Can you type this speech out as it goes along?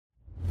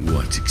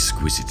What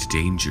exquisite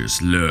dangers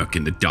lurk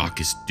in the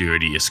darkest,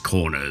 dirtiest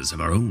corners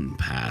of our own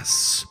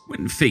pasts?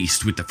 When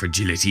faced with the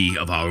fragility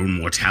of our own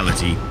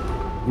mortality,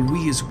 will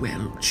we as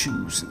well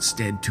choose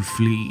instead to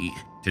flee,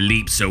 to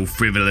leap so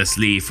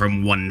frivolously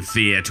from one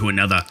fear to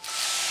another,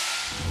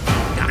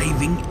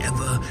 diving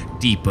ever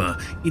deeper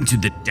into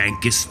the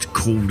dankest,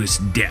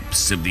 coldest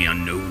depths of the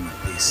unknown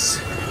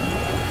abyss?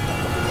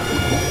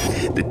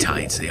 The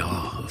tides, they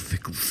are a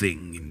fickle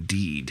thing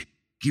indeed,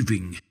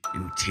 giving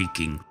and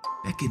taking,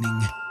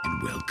 beckoning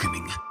and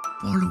welcoming,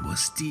 follow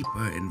us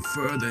deeper and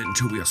further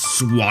until we are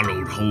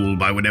swallowed whole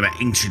by whatever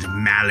ancient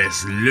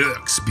malice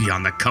lurks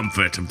beyond the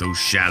comfort of those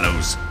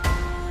shallows.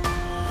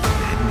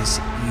 Madness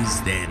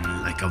is then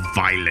like a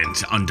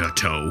violent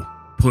undertow,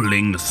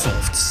 pulling the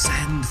soft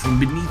sand from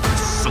beneath the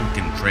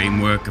sunken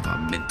framework of our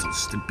mental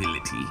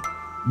stability.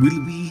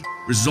 Will we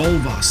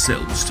resolve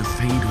ourselves to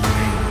fade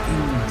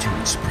away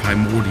into its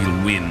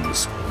primordial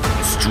winds,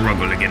 and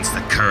struggle against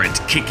the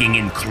current, kicking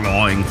and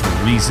clawing for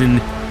reason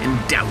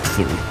and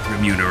doubtful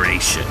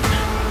remuneration?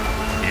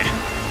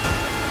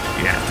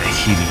 Yeah, the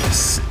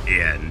hideous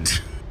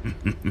end.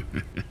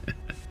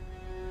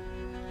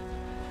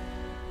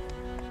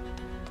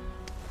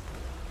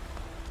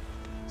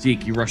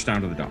 Zeke, you rush down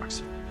to the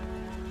docks.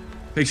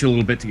 Takes you a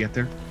little bit to get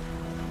there.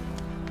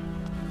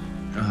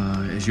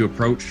 As you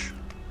approach,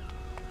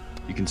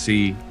 you can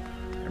see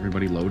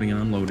everybody loading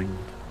and unloading,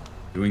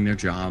 doing their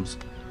jobs,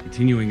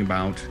 continuing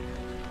about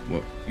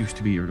what used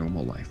to be your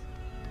normal life.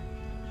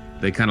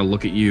 They kind of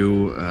look at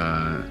you,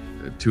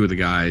 two of the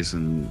guys,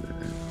 and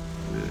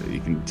you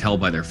can tell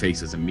by their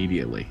faces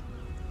immediately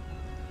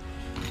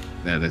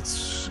that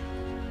it's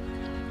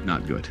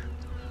not good.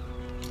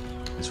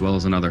 As well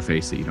as another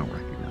face that you don't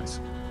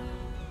recognize.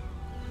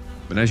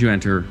 But as you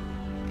enter,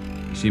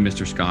 you see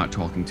Mr. Scott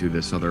talking to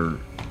this other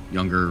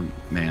younger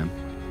man.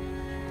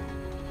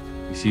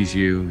 He sees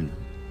you and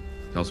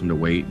tells him to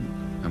wait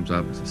and comes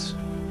up and says,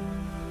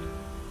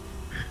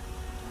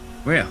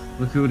 "Well,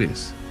 look who it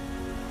is."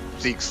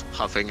 Zeke's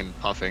huffing and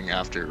puffing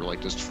after,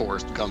 like, just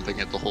Forrest gumping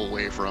it the whole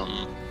way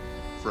from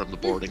the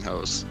boarding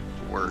house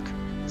to work.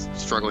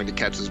 Struggling to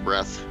catch his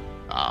breath.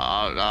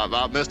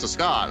 Mr.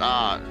 Scott,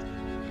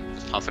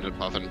 just huffing and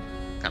puffing,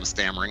 kind of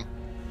stammering.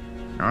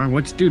 All right,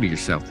 what'd you do to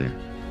yourself there?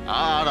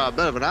 A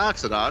bit of an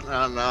accident,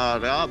 and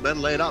I've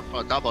been laid up for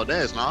a couple of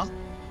days now.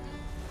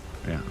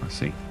 Yeah, I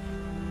see.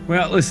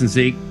 Well, listen,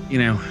 Zeke,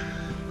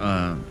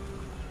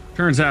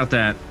 turns out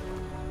that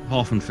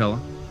Hoffman fella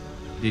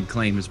did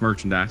claim his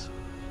merchandise.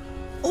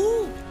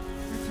 Oh!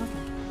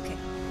 Okay.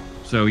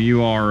 So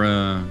you are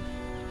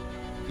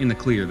in the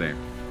clear there.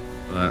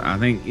 But I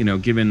think,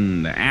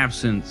 given the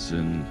absence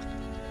and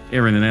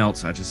everything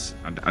else, I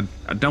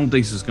don't think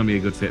this is going to be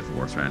a good fit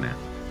for us right now.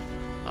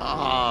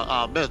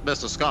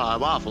 Mr. Scott,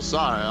 I'm awful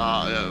sorry.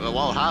 It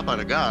won't happen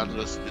again.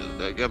 Just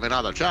give me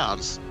another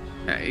chance.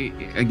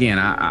 Again,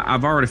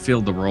 I've already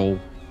filled the role.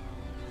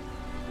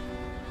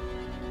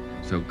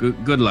 So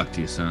good luck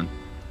to you, son.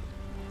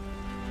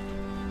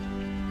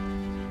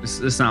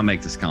 Let's not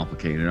make this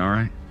complicated, all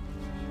right?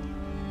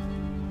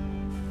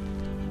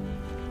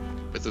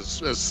 With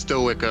as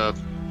stoic a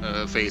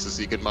face as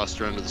he can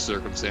muster under the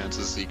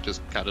circumstances, he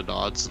just kind of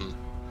nods and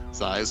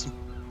sighs.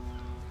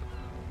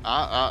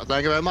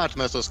 Thank you very much,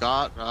 Mr.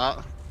 Scott.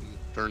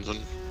 Turns and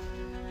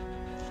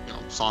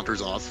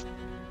saunters off.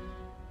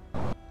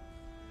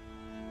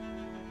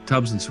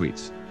 Tubbs and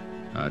Sweets.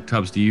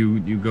 Tubbs, do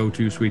you go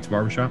to Sweets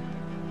Barbershop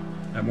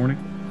that morning?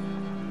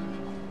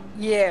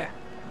 Yeah.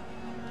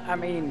 I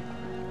mean,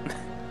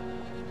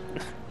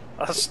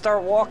 I'll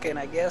start walking,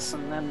 I guess,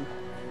 and then...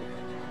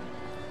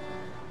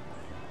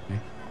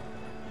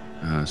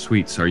 Okay.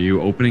 Sweets, are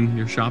you opening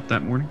your shop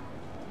that morning?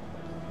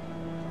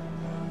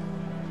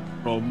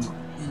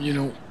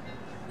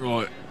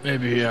 Right,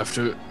 maybe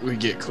after we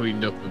get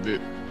cleaned up a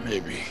bit,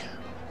 maybe.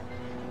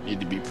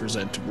 Need to be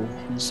presentable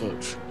and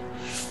such.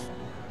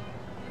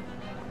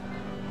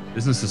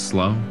 Business is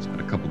slow. It's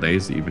been a couple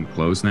days that you've been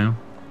closed now.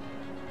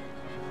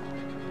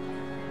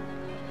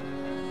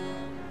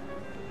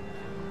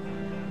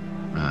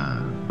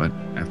 But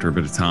after a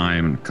bit of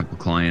time and a couple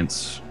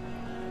clients,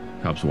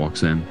 Tubbs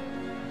walks in.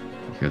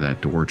 You hear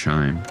that door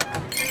chime.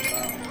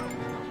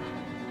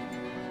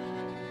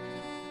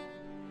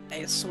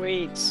 Hey,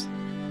 Sweets.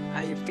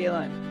 How you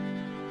feeling?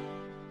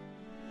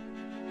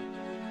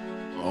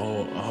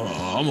 Oh,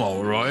 I'm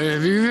all right.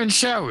 Have you even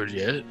showered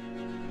yet?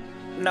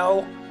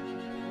 No.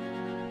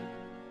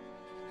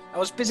 I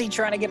was busy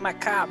trying to get my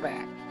car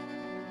back.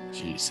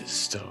 Jesus,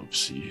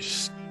 Stubbs, you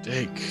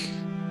stink.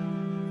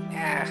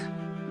 Yeah.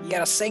 You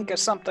got a sink or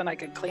something I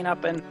could clean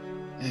up in?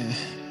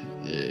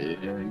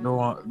 Yeah,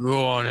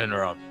 go on,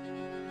 interrupt.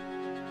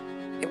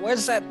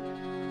 Where's that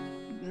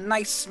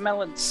nice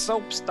smelling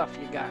soap stuff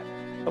you got?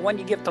 The one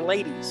you give to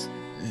ladies?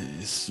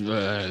 It's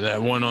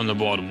that one on the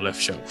bottom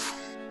left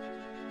shelf.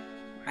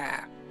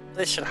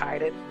 This should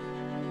hide it.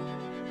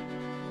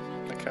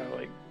 I kind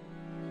of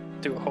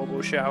do a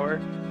hobo shower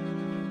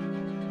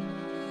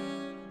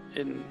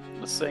in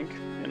the sink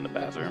in the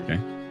bathroom. Okay.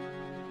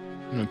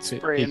 I'm gonna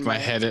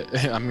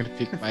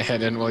peek my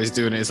head in while he's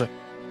doing it. He's like,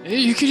 Hey,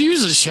 you could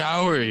use a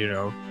shower, you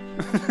know.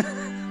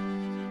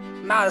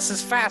 Nah, this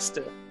is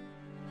faster.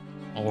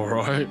 All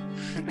right.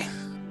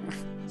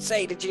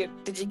 Say, did you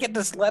get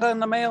this letter in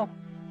the mail?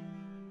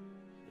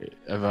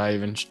 Have I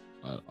even?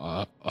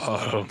 I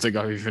don't think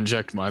I've even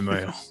checked my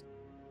mail.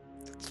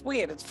 It's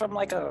weird. It's from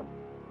like a...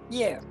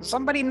 Yeah,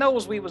 somebody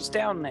knows we was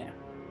down there.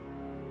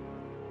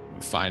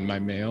 Find my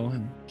mail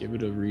and give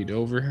it a read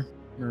over,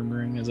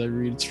 murmuring as I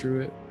read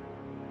through it.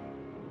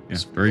 Yeah,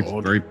 It's very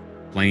odd. very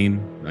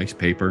plain, nice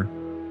paper.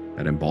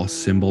 That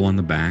embossed symbol on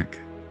the back.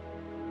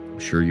 I'm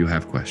sure you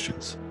have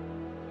questions.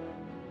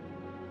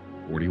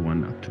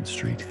 41 Upton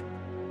Street.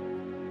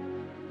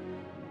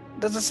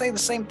 Does it say the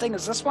same thing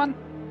as this one?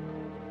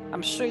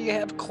 I'm sure you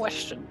have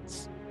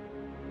questions.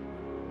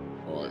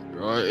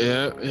 Right,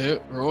 yeah,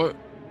 right.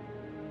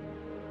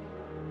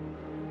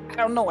 I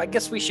don't know. I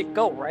guess we should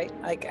go, right?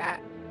 Like,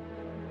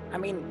 I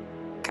mean,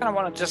 kind of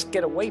want to just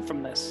get away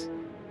from this,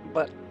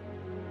 but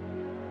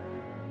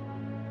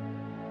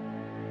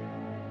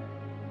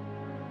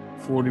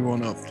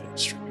 41 Upton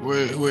Street.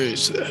 Where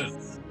is that?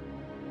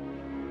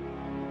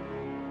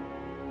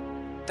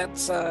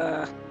 that's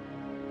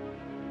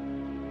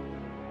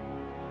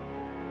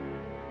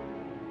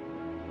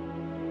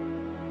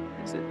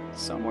Is it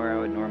somewhere I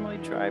would normally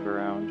drive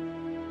around?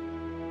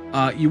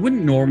 You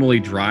wouldn't normally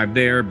drive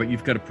there, but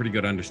you've got a pretty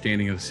good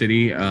understanding of the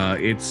city.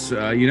 It's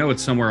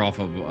it's somewhere off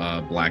of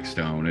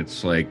Blackstone.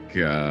 It's like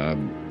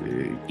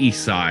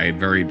east side,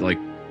 very like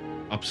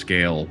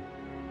upscale,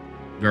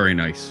 very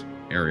nice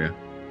area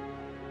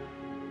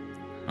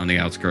on the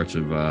outskirts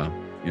of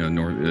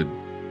north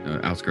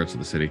outskirts of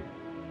the city.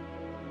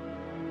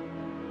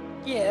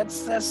 yeah,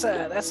 that's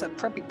a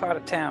preppy part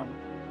of town.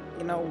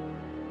 You know,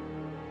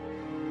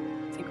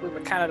 I think we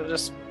were kind of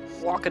just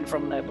walking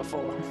from there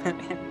before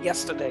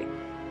yesterday.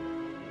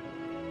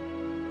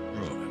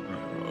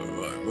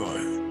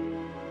 Right.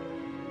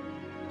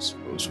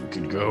 Suppose we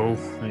could go.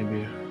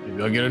 Maybe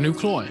I'll get a new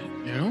client,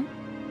 you know?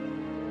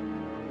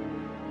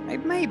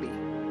 Maybe.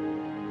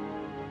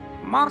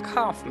 Mark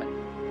Hoffman.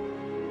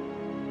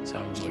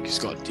 Sounds like he's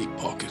got deep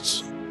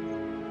pockets.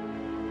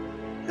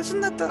 Isn't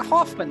that the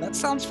Hoffman? That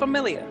sounds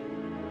familiar.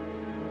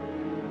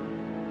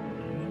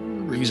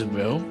 Rings a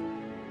bell.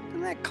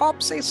 Didn't that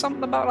cop say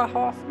something about a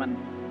Hoffman?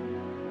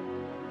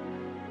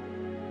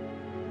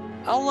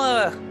 I'll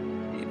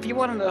if you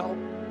wanted to,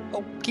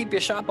 I'll keep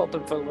your shop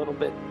open for a little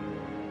bit.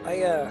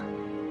 I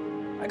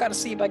gotta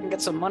see if I can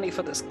get some money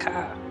for this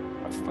car,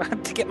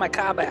 to get my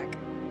car back.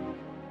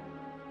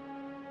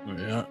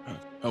 Yeah.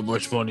 How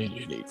much money do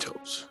you need,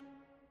 Toes?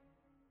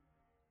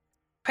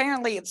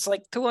 Apparently, it's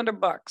like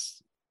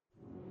 $200.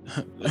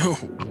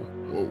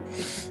 Whoa.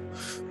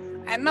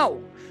 I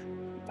know,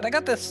 but I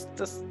got this.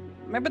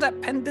 Remember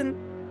that pendant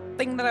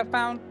thing that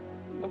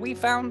we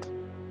found?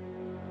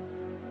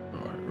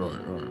 Right.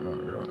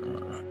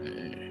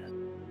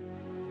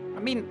 I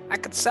mean, I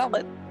could sell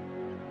it,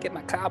 get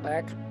my car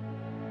back.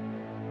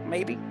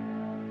 Maybe.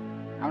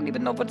 I don't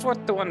even know if it's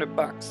worth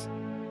 $200.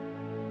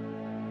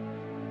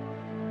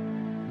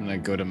 And I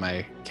go to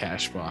my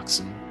cash box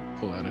and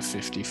pull out a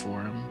 50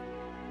 for him.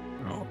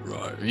 All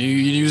right. You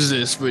use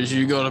this, but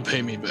you gotta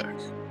pay me back.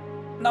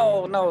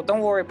 No, don't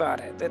worry about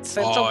it. It's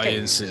okay. I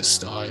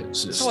insist.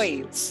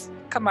 Sweets,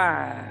 come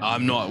on.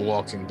 I'm not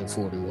walking to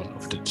 41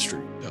 Upton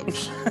Street.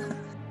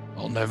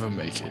 I'll never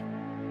make it.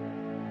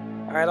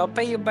 All right, I'll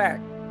pay you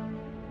back.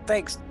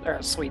 Thanks,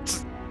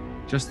 Sweets.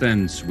 Just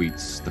then,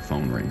 Sweets, the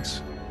phone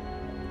rings.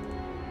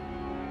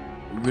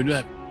 Good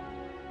night.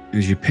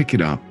 As you pick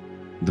it up,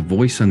 the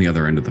voice on the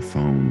other end of the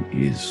phone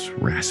is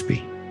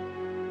raspy,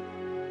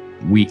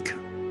 weak,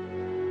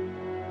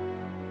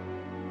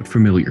 but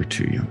familiar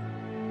to you.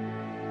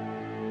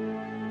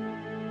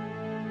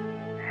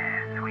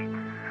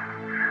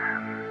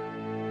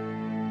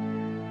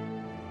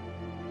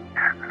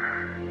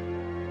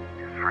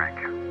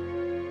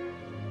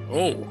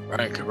 Oh,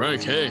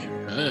 Frank, hey.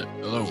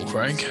 Hello,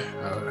 Frank.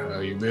 How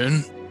you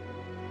been?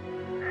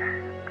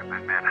 I've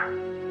been better.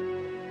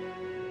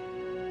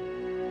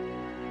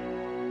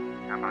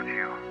 How about you?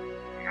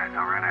 You guys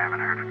alright? I haven't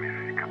heard from you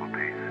in a couple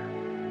days.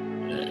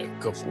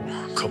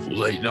 Yeah, a couple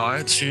late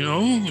nights, you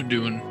know,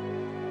 doing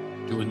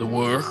the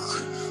work.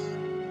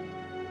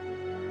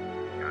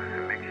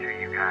 Listen, make sure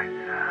you guys,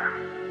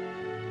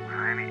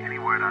 any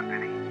word on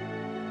Vinny?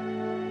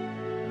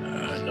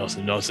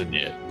 Nothing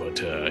yet, but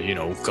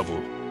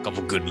a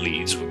couple good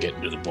leads. We're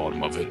getting to the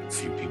bottom of it. A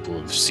few people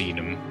have seen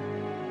him.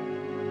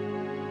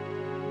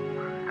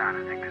 I'm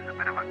starting to think there's a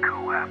bit of a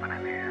coup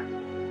happening here.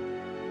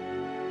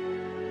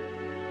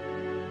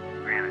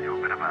 Ran into a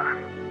bit of a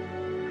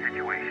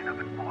situation up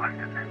in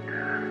Boston,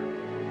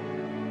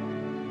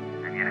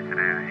 and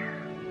yesterday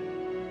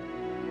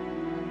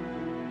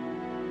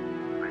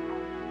I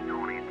pulled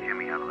Tony and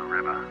Jimmy out of the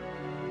river.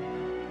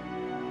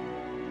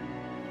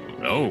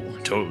 Oh,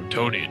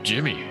 Tony and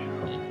Jimmy.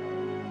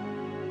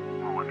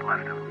 Well, what's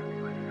left of him?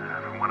 It was,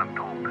 from what I'm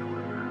told, it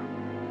was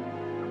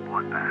a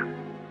bloodbath. I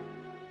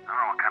don't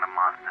know what kind of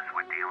monsters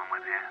we're dealing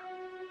with here.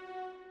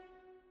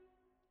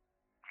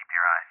 Keep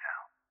your eyes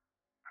out.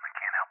 And I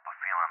can't help but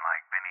feeling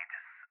like Vinny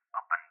just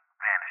up and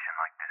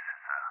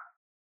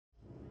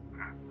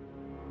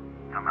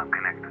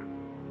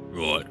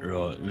Right.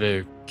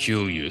 They're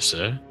curious,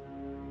 eh?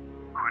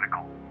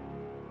 Critical.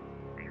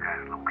 You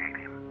guys locate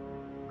him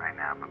right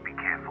now, but be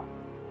careful.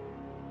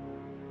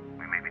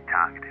 We may be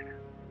targeted.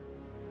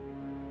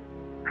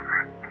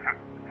 Right.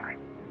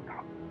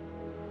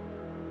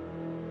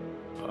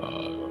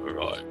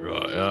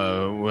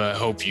 Well, I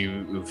hope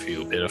you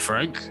feel better,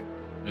 Frank.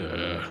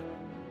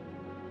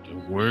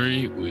 Don't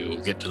worry,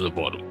 we'll get to the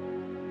bottom.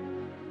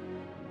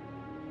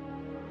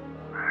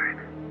 Alright.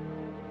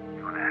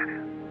 Do that.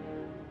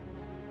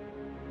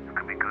 It's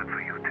gonna be good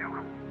for you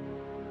too.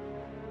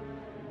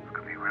 It's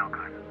gonna be real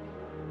good.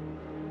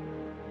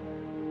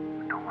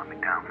 But don't let me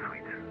down,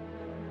 sweets.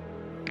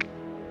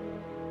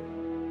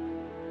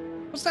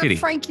 What's that Kitty.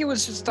 Frank you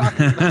was just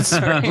talking about?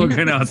 Sorry.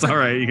 Okay, no, it's all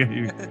right.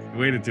 You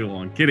waited too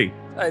long. Kitty,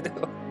 I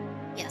know.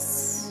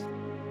 Yes.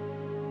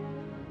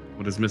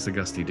 what is Miss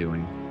Auguste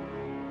doing?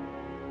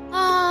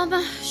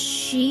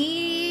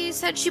 She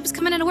said she was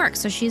coming into work,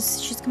 so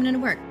she's coming into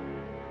work.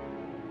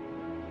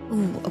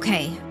 Ooh,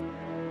 okay.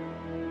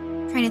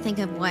 Trying to think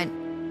of what.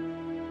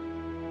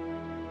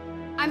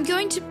 I'm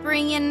going to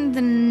bring in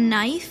the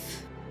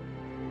knife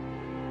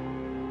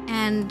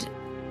and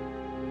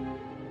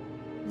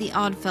the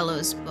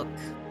Oddfellows book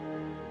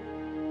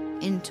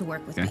into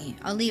work with me.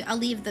 I'll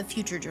leave the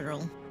future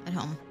journal at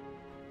home.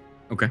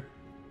 Okay.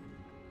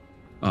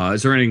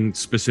 Is there anything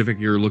specific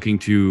you're looking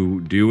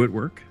to do at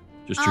work?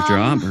 Just your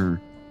job,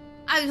 or?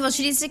 Well,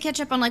 she needs to catch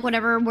up on like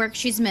whatever work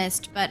she's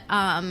missed, but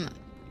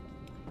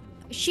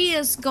she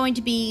is going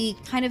to be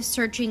kind of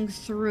searching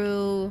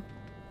through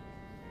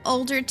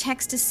older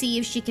text to see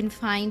if she can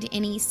find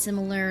any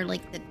similar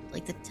like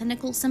the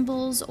tentacle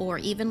symbols or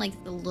even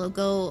like the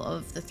logo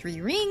of the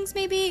 3 rings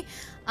maybe,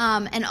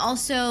 and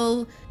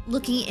also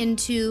looking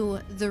into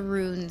the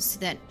runes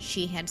that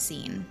she had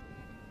seen.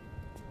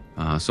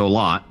 So a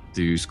lot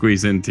to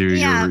squeeze into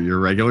your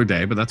regular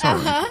day, but that's all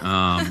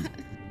right.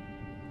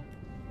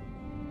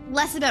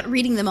 Less about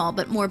reading them all,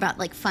 but more about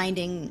like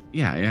finding.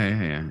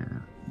 Yeah.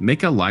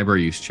 Make a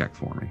library use check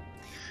for me.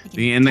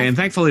 And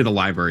thankfully the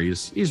library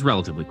is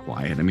relatively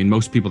quiet. I mean,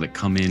 most people that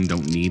come in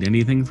don't need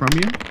anything from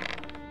you.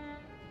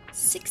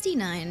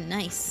 69,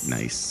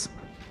 nice.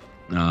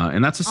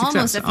 And that's a success.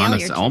 Almost a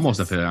failure, almost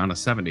Jesus. on a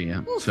 70, yeah.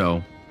 Oof.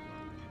 So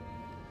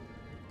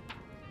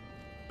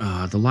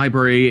the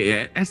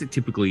library, as it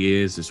typically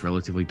is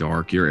relatively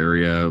dark. Your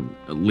area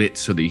lit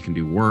so that you can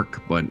do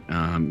work, but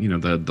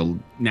the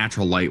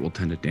natural light will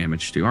tend to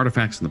damage the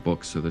artifacts in the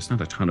books, so there's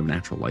not a ton of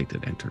natural light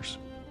that enters.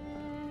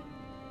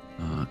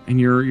 And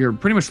you're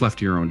pretty much left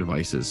to your own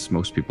devices.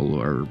 Most people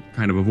are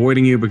kind of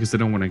avoiding you because they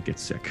don't want to get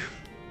sick.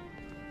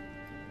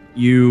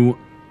 You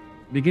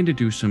begin to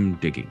do some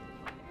digging.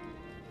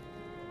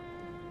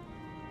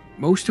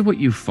 Most of what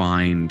you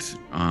find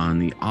on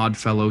the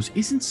Oddfellows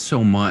isn't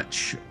so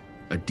much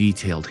a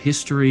detailed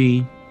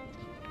history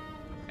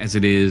as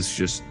it is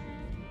just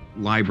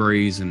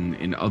libraries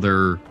and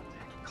other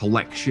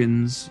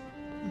collections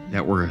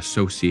that were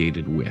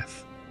associated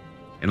with.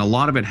 And a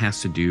lot of it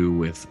has to do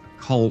with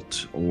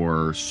occult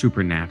or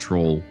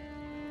supernatural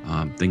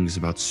things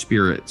about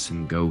spirits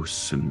and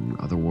ghosts and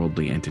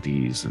otherworldly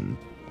entities and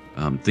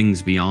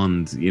things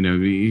beyond,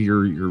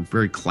 your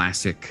very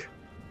classic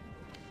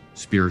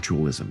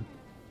spiritualism,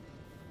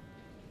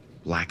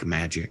 black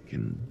magic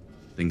and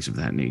things of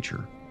that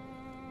nature.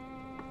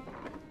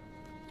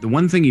 The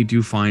one thing you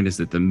do find is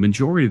that the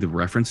majority of the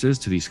references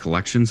to these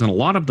collections, and a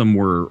lot of them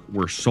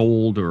were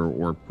sold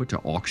or put to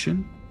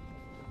auction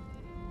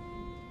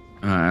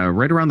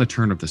right around the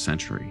turn of the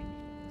century.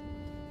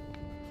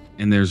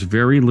 And there's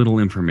very little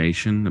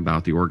information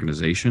about the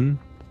organization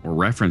or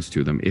reference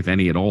to them, if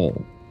any at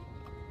all,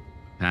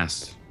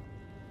 past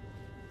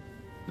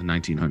the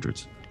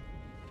 1900s.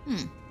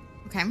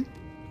 Okay.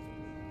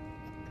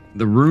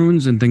 The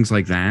runes and things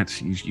like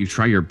that, you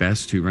try your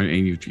best to, right?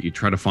 And you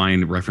try to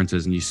find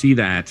references, and you see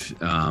that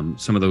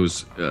some of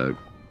those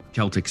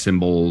Celtic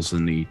symbols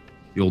and the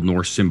old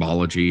Norse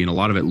symbology, and a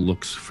lot of it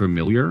looks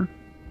familiar,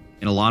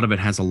 and a lot of it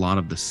has a lot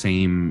of the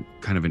same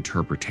kind of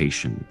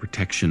interpretation,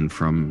 protection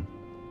from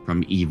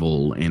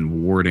evil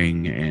and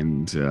warding,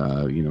 and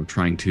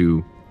trying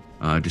to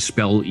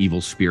dispel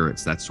evil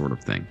spirits, that sort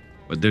of thing.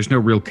 But there's no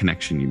real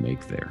connection you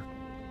make there.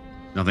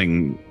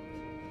 Nothing,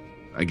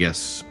 I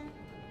guess,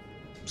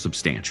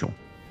 substantial.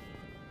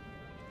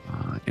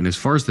 And as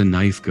far as the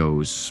knife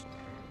goes,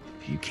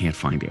 you can't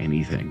find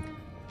anything.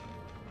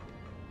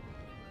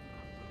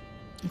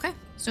 Okay.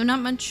 So not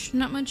much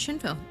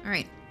info. All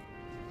right.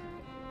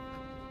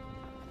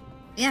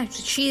 Yeah,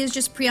 she is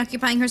just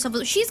preoccupying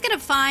herself. She's gonna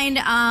find.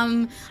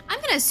 I'm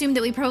gonna assume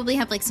that we probably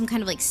have like some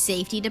kind of like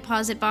safety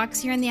deposit box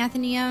here in the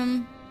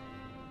Athenaeum,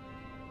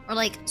 or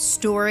like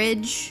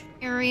storage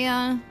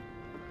area.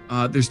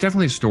 There's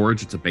definitely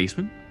storage. It's a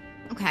basement.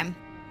 Okay.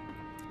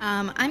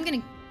 I'm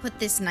gonna put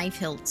this knife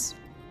hilt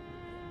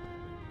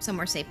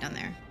somewhere safe down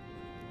there.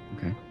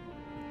 Okay.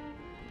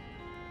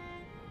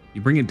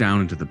 You bring it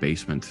down into the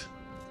basement.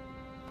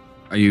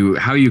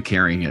 How are you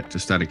carrying it?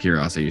 Just out of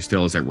curiosity, is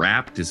it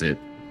wrapped? Is it?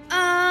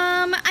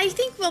 I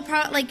think we'll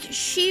probably, like,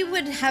 she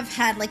would have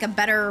had, like, a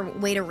better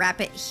way to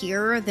wrap it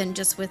here than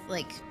just with,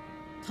 like,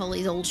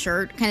 Tully's old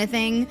shirt kind of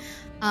thing.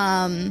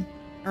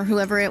 Or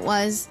whoever it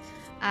was.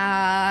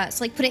 So,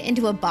 like, put it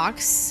into a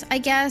box, I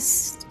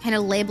guess. Kind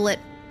of label it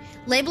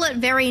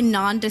very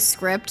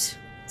nondescript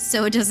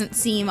so it doesn't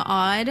seem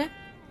odd.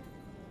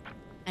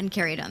 And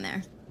carry it on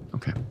there.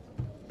 Okay.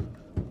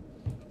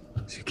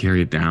 So you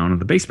carry it down.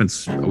 The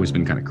basement's always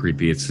been kind of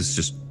creepy. It's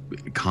just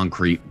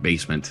concrete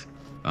basement,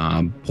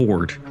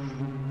 poured.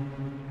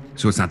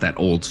 So it's not that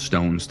old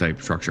stones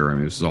type structure. I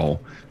mean, this is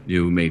all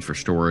new, made for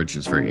storage.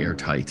 It's very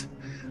airtight.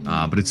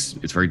 But it's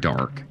very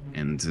dark,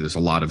 and there's a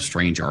lot of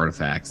strange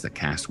artifacts that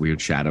cast weird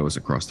shadows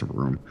across the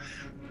room.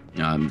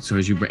 So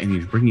as you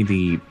bring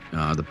the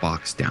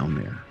box down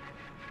there,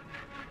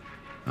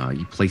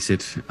 you place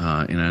it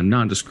in a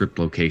nondescript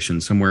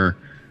location somewhere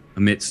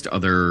amidst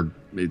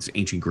it's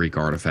ancient Greek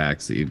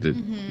artifacts.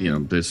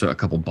 There's a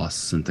couple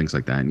busts and things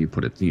like that, and you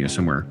put it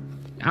somewhere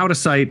out of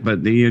sight,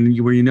 but where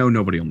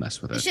nobody will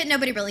mess with it. Shit,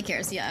 nobody really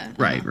cares. Yeah.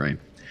 Right.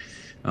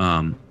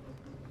 And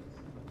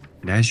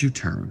as you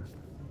turn,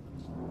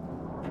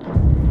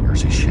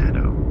 there's a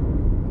shadow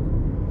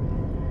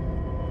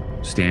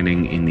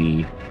standing in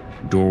the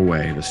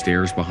doorway, the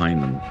stairs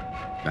behind them,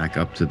 back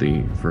up to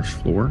the first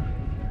floor.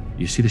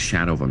 You see the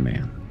shadow of a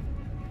man.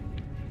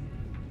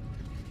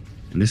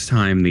 And this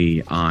time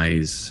the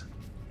eyes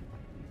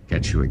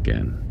catch you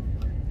again.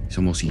 It's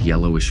almost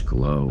yellowish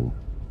glow.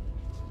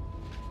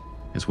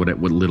 As what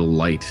little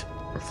light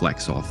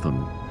reflects off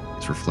them,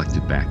 it's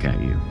reflected back at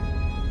you.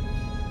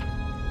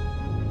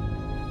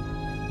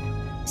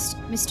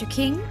 Mr.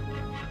 King?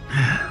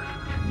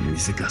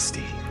 Miss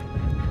Augusti.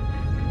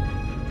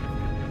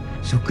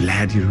 So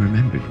glad you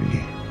remembered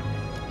me.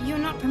 You're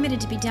not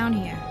permitted to be down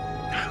here.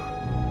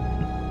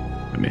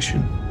 A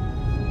mission.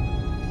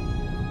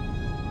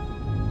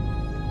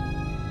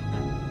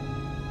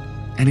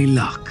 Any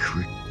luck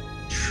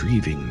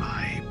retrieving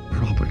my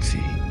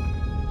property?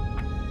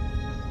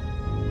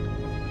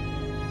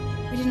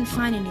 We didn't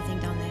find anything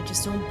down there,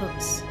 just old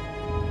books.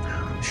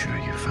 I'm sure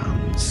you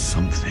found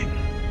something.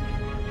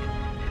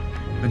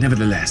 But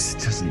nevertheless,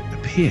 it doesn't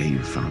appear you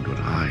found what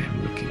I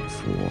am looking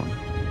for.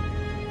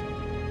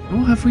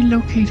 Or have we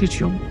located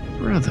your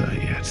brother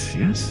yet,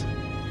 yes?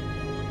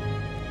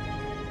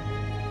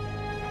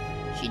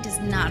 She does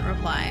not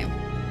reply.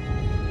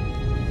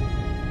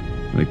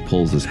 He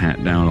pulls his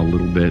hat down a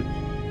little bit.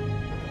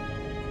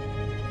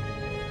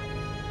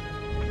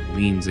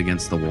 Leans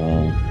against the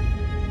wall.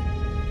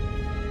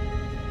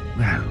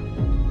 Well,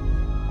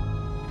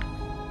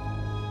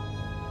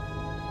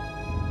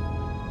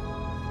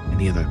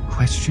 any other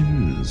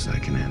questions I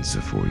can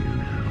answer for you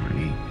now?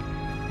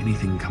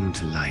 Anything come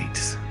to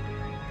light?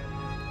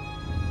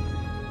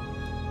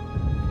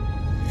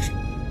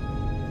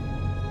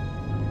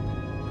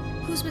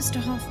 Who's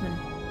Mr. Hoffman?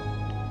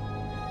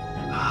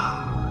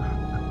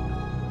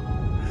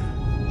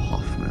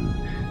 Hoffman.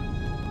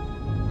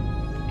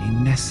 A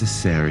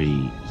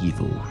necessary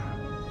evil.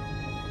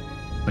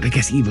 But I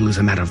guess evil is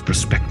a matter of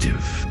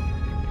perspective.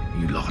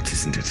 You lot,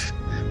 isn't it?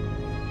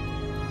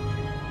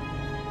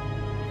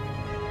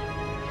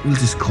 We'll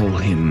just call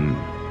him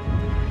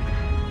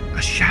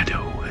a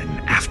shadow, an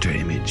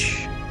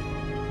afterimage.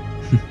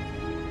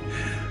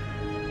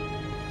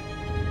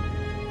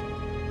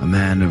 A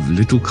man of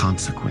little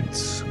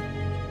consequence.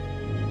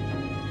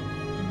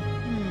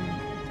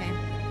 Okay.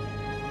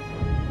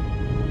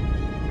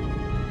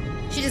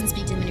 She doesn't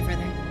speak to him any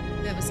further.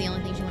 That was the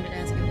only thing she wanted to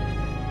ask him.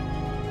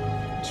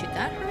 She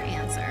got her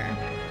answer.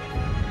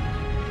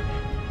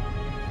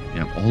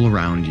 Yeah, all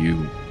around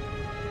you,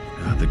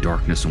 the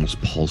darkness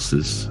almost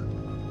pulses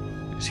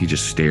as he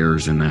just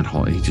stares in that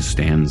hall. He just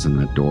stands in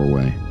that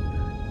doorway.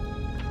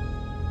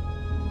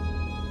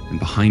 And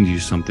behind you,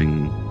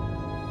 something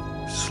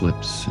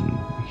slips, and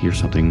you hear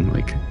something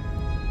like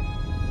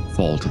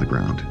fall to the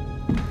ground.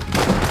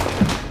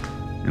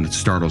 And it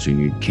startles you,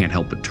 and you can't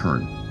help but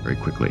turn very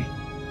quickly.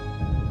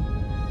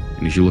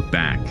 And as you look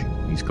back,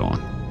 he's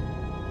gone.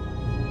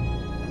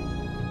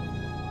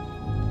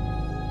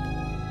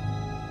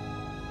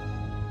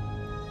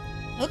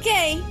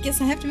 Okay, guess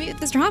I have to meet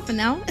with Mr. Hoffman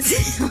now.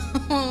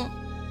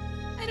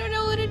 I don't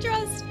know who to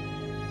trust.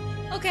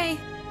 Okay.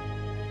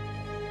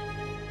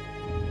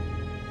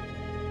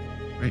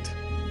 Right.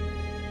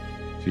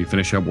 So you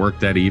finish up work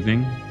that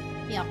evening.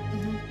 Yeah.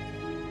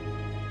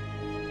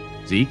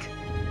 Zeke?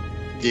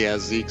 Yeah,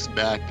 Zeke's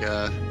back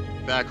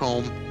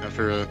home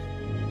after a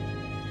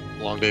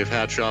long day of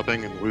hat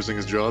shopping and losing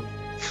his job.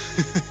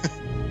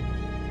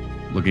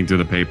 Looking through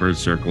the papers,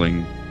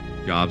 circling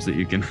jobs that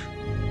you can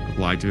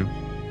apply to.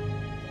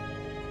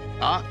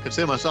 Could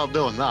see myself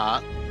doing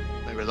that.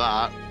 Maybe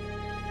that.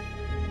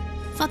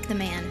 Fuck the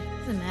man.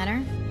 Doesn't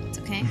matter. It's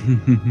okay.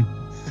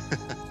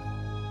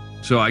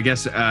 So I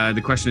guess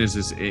the question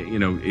is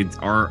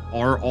are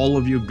all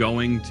of you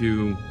going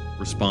to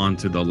respond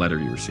to the letter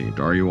you received?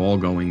 Are you all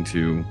going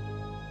to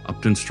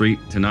Upton Street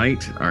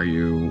tonight?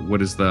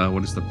 What is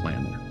the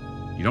plan there?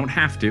 You don't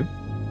have to.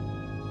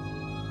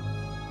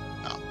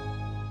 No.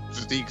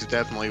 Zeke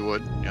definitely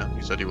would. Yeah,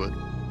 he said he would.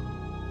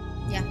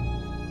 Yeah,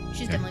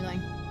 she's Okay. definitely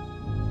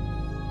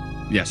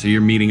going. Yeah, so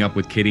you're meeting up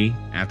with Kitty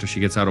after she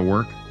gets out of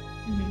work.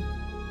 Mm-hmm.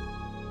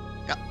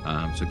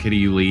 So Kitty,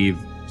 you leave.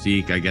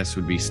 Zeke, I guess,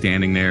 would be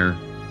standing there,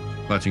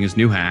 clutching his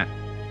new hat.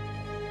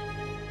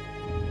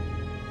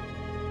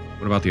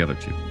 What about the other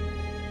two?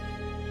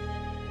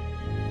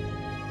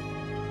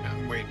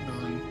 I'm waiting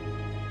on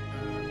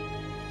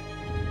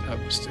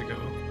Tubbs to go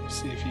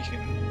see if he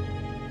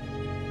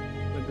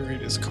can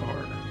liberate his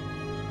car.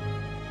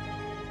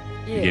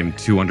 You gave him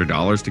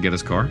 $200 to get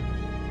his car?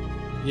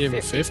 You gave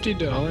him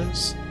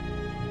 $50.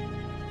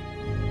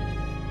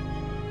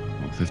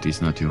 Well, 50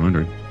 is not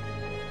 200.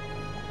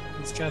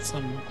 He's got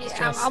some. He's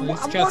Yeah, got I'm he's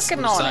got working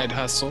some on side it.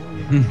 hustle.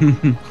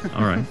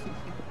 All right.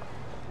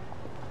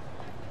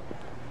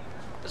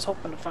 Just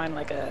hoping to find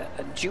like a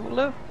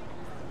jeweler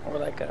or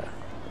like a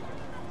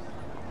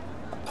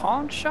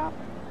pawn shop.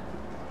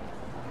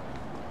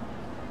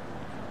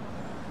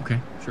 Okay,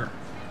 sure.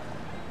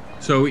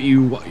 So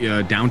you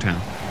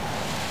downtown,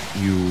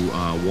 you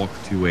walk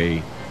to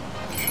a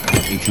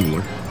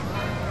jeweler.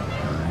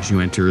 As you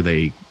enter,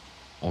 they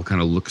all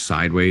kind of look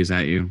sideways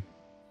at you.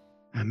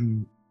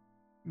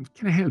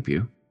 Can I help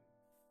you?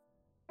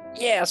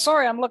 Yeah,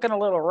 sorry, I'm looking a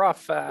little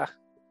rough. I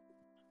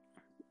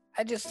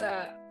just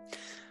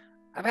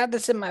I've had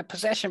this in my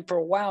possession for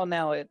a while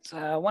now. It's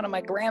one of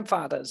my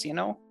grandfather's, you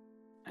know.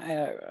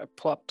 I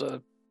plopped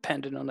a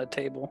pendant on the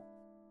table.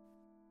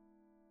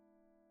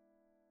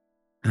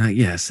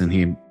 Yes, and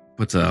he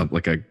puts a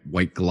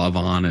white glove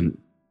on and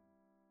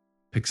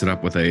picks it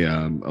up with a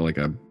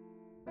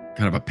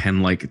kind of a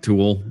pen-like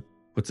tool.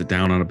 Puts it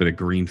down on a bit of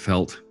green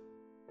felt.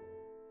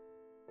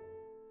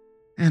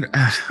 And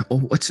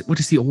what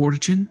is the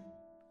origin?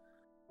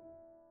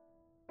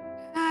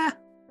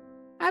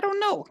 I don't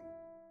know.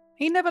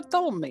 He never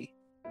told me.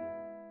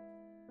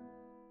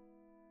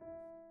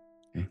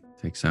 Okay,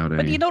 takes out a.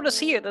 But you notice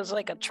here, there's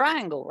like a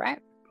triangle, right?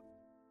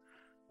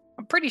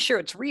 I'm pretty sure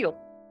it's real.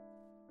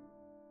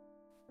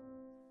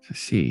 I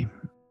see.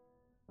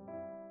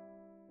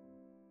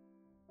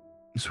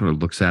 He sort of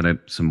looks at it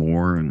some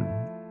more, and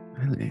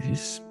it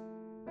is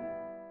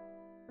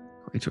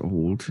quite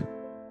old.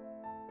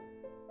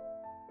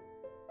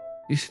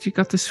 You said you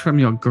got this from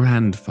your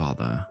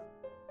grandfather.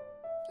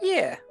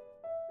 Yeah.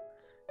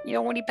 You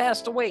know, when he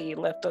passed away, he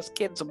left us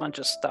kids a bunch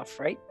of stuff,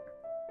 right?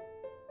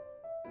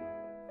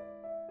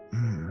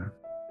 Hmm.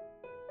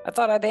 I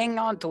thought I'd hang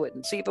on to it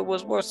and see if it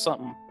was worth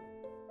something.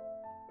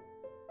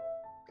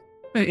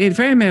 It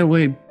very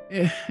well,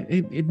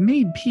 it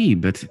may be,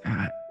 but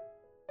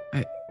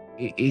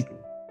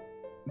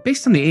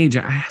based on the age,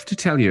 I have to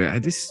tell you,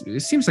 it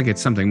seems like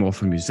it's something more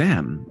for a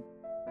museum.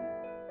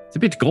 It's a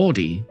bit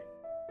gaudy.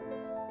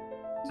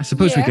 I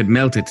suppose we Yeah. could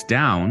melt it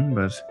down,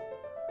 but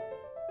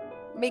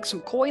Make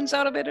some coins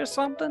out of it or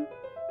something?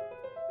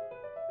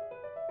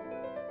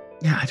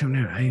 yeah, I don't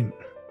know. I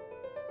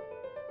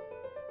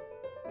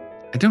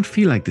don't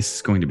feel like this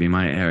is going to be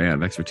my area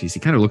of expertise. He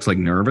kind of looks like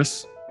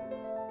nervous.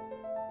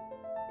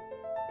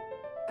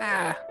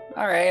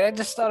 Alright, I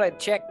just thought I'd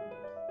check.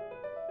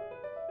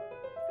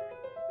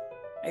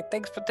 Hey,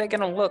 thanks for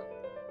taking a look.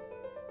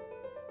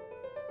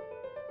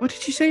 What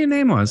did you say your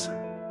name was?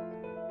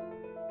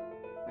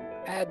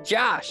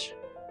 Josh.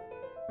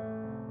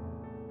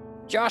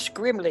 Josh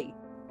Grimley.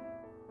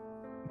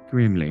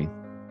 Grimly.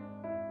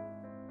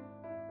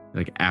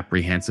 Like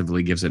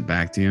apprehensively gives it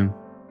back to you.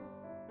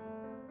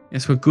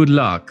 Yes, well, good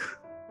luck.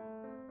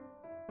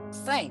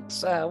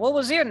 Thanks. What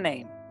was your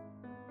name?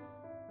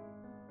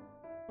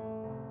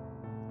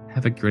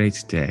 Have a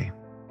great day.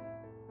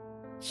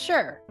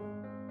 Sure.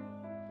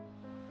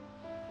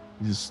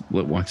 He just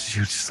watches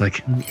you, just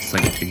like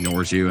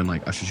ignores you and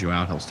like ushers you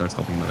out. He'll start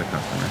helping another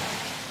customer.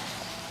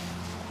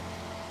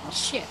 Oh,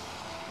 shit.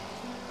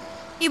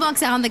 He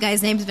walks out and the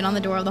guy's name's been on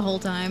the door the whole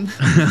time.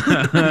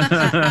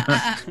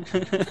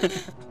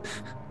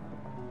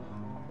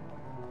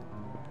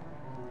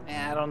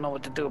 Yeah, I don't know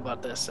what to do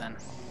about this then.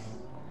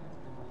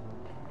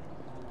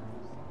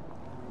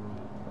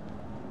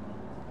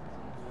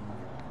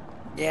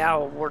 Yeah,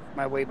 I'll work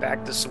my way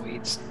back to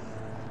Swedes.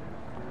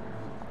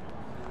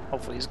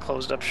 Hopefully he's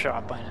closed up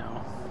shop by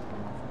now.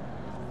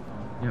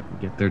 Yep,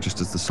 you get there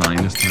just as the sign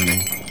is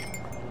turning.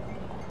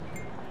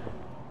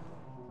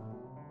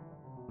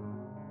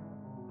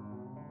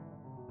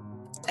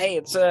 Hey,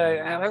 it's I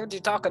heard you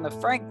talking to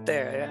Frank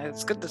there.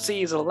 It's good to see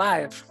he's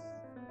alive.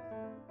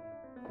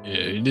 Yeah,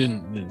 it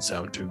didn't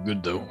sound too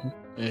good though.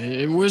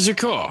 Where's your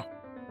car?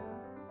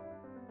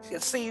 You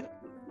see,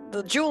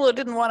 the jeweler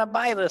didn't want to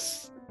buy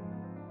this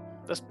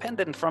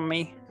pendant from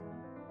me.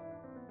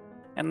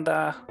 And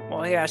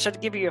well, yeah, I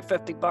should give you your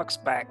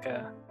 $50 back.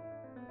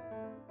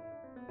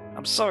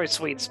 I'm sorry,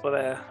 Sweets,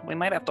 but we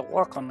might have to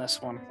work on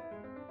this one.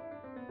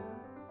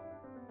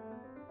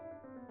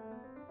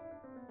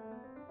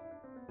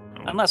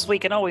 Unless we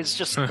can always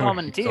just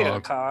commandeer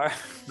a car.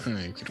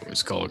 You could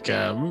always call a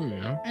cab, you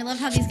know. I love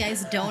how these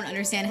guys don't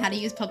understand how to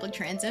use public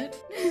transit.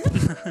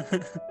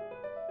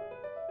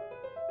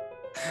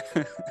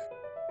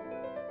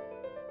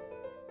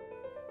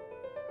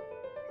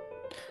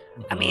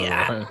 I mean,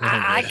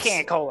 I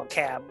can't call a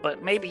cab,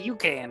 but maybe you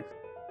can.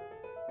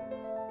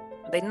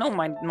 They know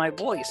my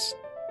voice.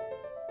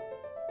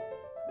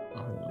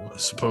 I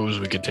suppose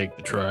we could take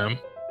the tram.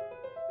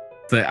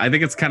 So I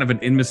think it's kind of an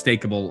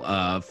unmistakable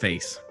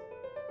face.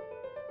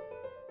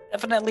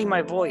 Definitely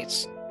my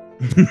voice.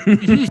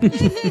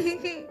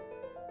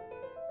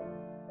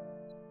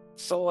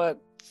 So,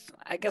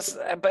 I guess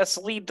I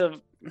best lead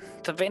to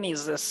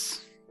Vinny's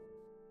this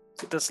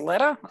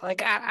letter?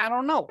 Like, I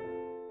don't know.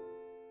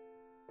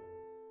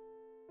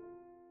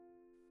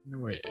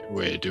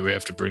 Wait, do we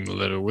have to bring the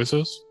letter with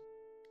us?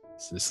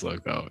 Is this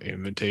like our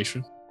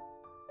invitation?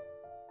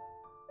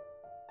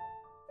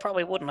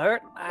 Probably wouldn't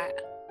hurt.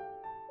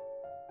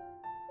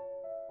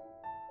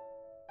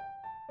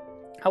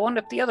 I wonder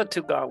if the other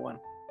two got one.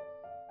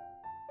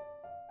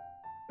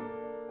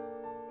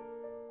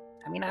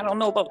 I mean, I don't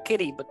know about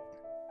Kitty, but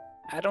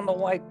I don't know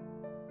why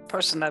a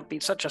person that'd be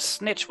such a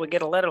snitch would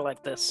get a letter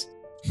like this.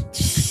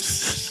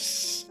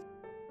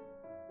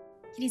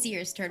 Kitty's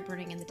ears start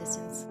burning in the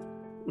distance.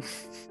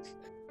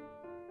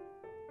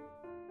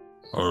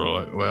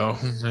 Alright, well,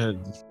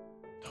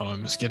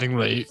 time is getting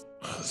late.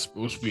 I'm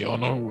supposed to be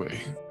on our way.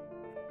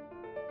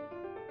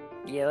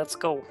 Yeah, let's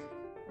go.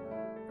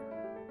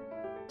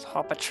 Let's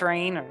hop a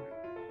train, or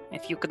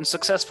if you can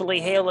successfully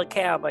hail a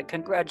cab, I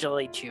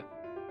congratulate you.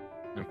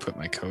 I put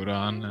my coat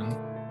on and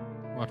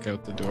walk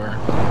out the door.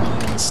 I'm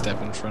gonna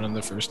step in front of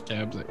the first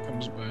cab that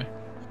comes by.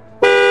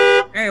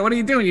 Hey, what are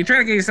you doing? You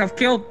trying to get yourself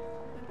killed?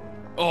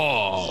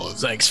 Oh,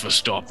 thanks for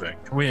stopping.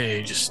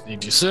 We just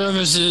need your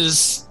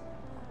services.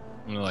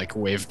 I'm gonna like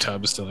wave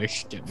Tubbs to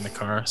like get in the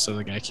car so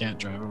the guy can't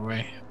drive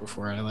away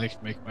before I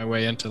like make my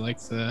way into like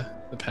the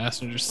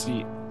passenger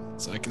seat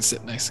so I can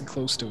sit nice and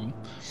close to him.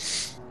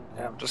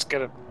 Yeah, I'm just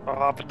gonna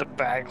hop in the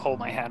back, hold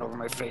my hand over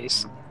my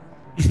face.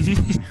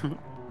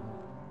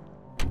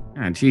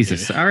 Oh,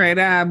 Jesus. Yeah. All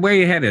right, where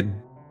you headed?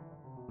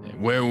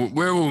 Where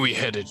were we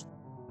headed?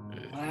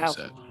 Wow.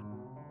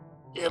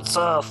 It's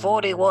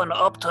 41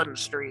 Upton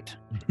Street.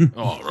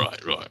 Oh,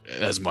 right.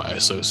 As my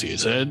associate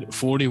said,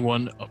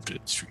 41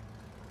 Upton Street.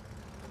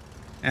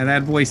 And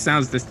that voice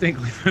sounds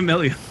distinctly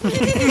familiar.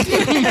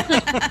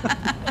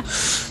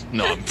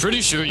 No, I'm pretty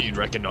sure you'd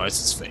recognize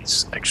his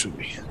face,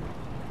 actually.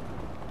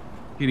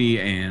 Kitty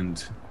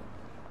and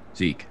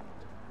Zeke,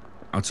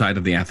 outside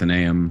of the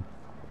Athenaeum,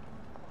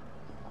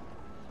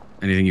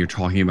 anything you're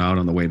talking about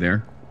on the way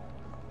there?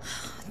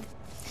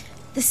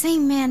 The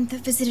same man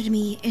that visited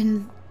me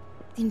in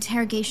the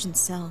interrogation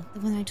cell, the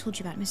one I told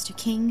you about, Mr.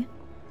 King.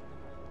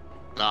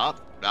 No.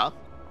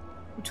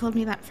 Who told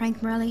me about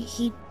Frank Morelli,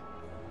 he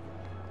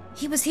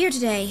was here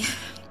today.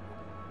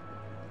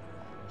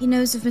 He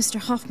knows of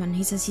Mr. Hoffman.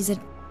 He says he's a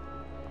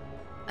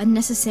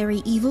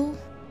necessary evil,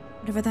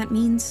 whatever that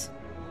means.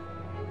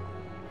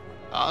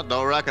 I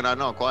don't reckon I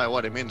know quite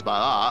what he means by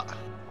that.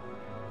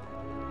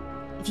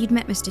 If you'd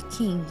met Mr.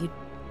 King, you'd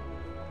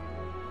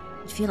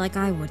feel like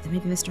I would, that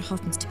maybe Mr.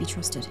 Hoffman's to be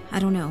trusted. I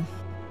don't know.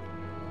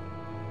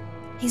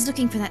 He's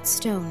looking for that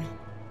stone.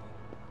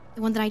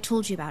 The one that I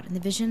told you about in the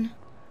vision.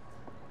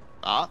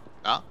 Yeah.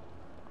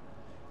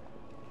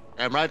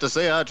 I'm right to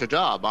see you at your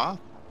job, huh?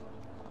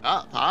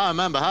 I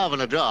remember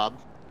having a job.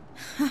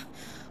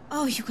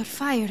 Oh, you got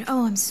fired.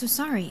 Oh, I'm so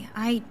sorry.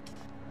 I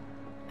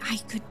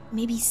could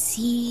maybe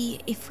see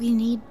if we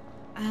need,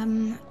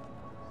 a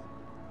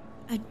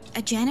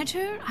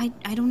janitor? I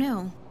don't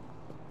know.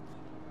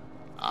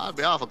 I'd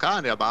be awful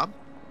kind of you, Bob.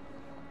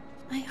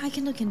 I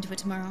can look into it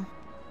tomorrow.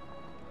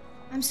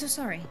 I'm so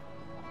sorry.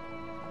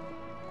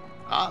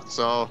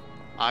 So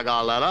I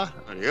got a letter,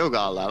 and you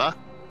got a letter.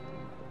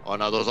 Or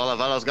none of those other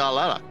fellas got a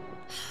letter.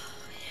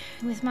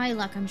 With my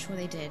luck, I'm sure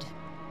they did.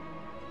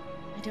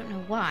 I don't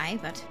know why,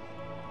 but...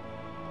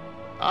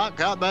 I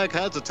can't make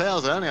heads or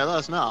tails of any of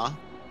this now.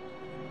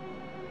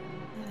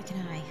 Neither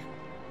can I.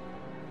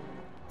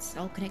 It's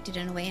all connected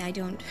in a way I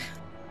don't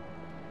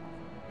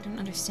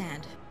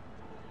understand.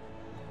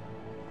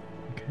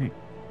 Okay.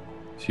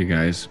 So you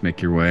guys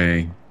make your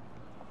way.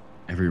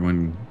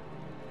 Everyone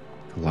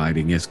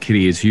colliding. Yes,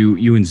 Kitty, as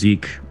you and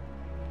Zeke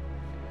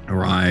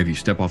arrive, you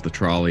step off the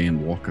trolley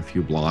and walk a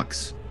few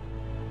blocks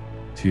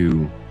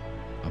to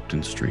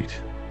Upton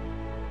Street.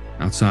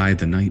 Outside,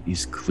 the night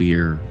is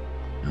clear.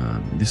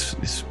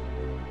 This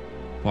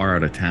far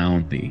out of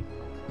town, the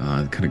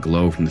kind of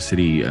glow from the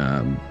city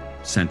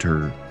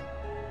center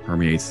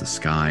permeates the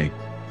sky.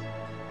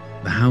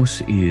 The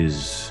house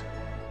is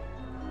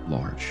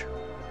large.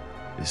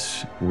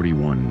 This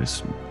 41,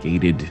 this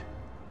gated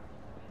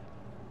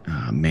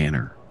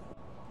manor.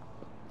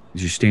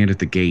 As you stand at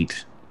the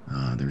gate,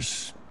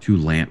 there's 2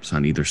 lamps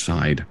on either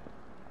side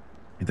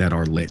that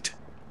are lit.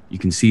 You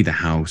can see the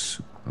house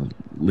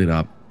lit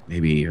up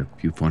maybe a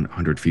few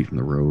hundred feet from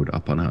the road,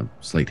 up on a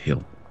slight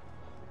hill.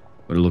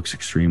 But it looks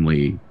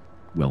extremely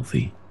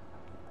wealthy.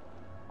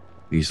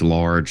 These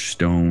large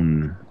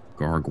stone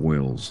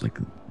gargoyles, like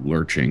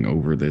lurching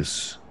over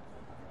this,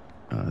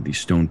 these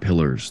stone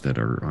pillars that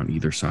are on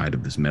either side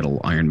of this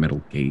iron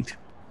metal gate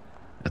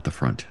at the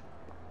front.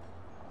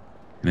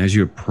 And as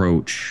you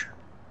approach,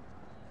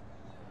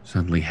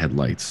 suddenly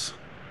headlights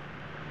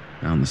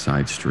down the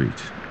side street.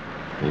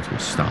 Both will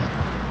stop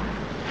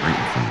right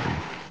in front of you.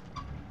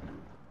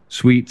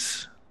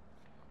 Sweets,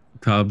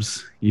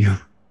 Tubbs, you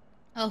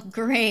Oh,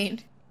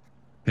 great.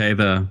 pay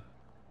the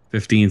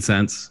 15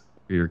 cents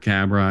for your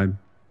cab ride.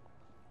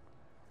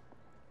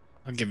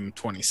 I'll give him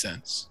 20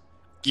 cents.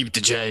 Keep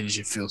the change,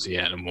 you filthy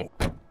animal.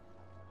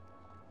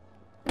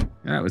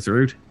 That was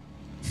rude.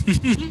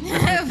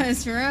 That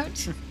was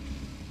rude.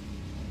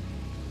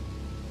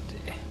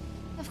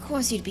 Of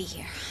course you'd be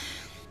here.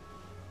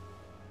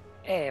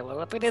 Hey,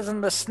 well, if it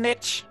isn't the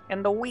snitch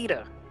and the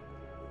weeder.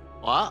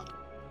 What?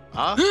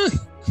 Huh?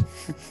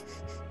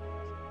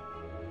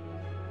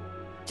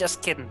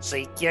 Just kidding,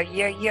 Zeke.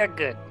 You're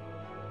good.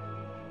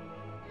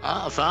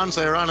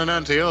 Fancy running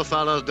into you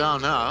fellas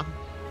down there.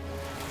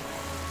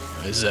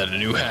 Is that a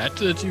new hat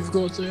that you've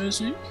got there,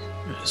 Zeke?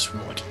 That's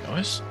mighty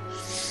nice.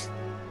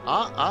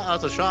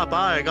 That's a sharp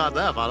eye you got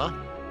there, fella.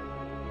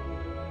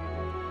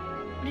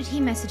 What did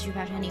he message you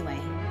about anyway?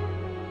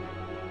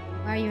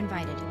 Why are you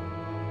invited?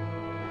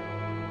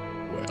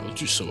 Well, it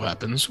just so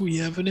happens we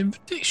have an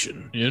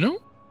invitation, you know?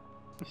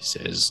 He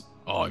says,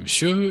 I'm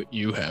sure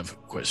you have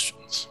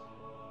questions.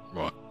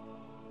 Right.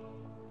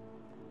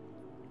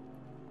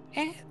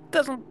 It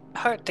doesn't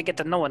hurt to get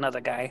to know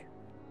another guy.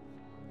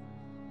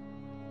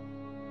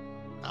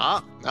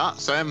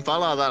 Same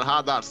fella that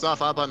had that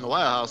stuff up in the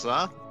warehouse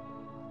there.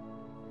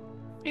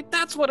 Hey,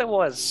 that's what it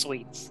was,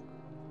 Sweets.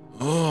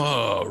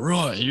 Oh,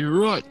 right. You're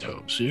right,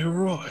 Tubbs. You're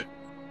right.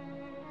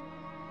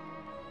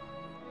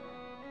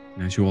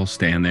 And as you all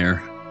stand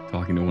there,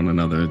 talking to one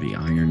another, the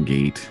iron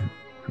gate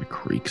kind of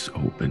creaks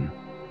open.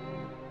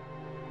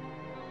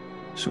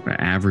 Sort of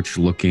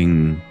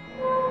average-looking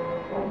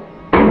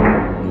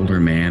older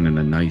man in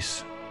a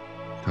nice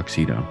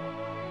tuxedo.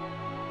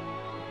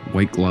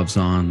 White gloves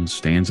on,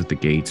 stands at the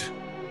gate.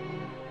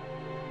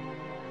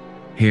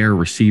 Hair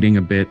receding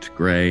a bit,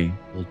 gray,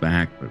 pulled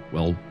back, but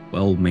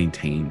well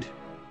maintained.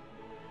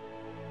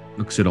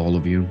 Looks at all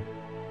of you.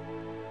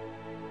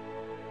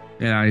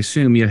 Yeah, I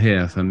assume you're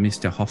here for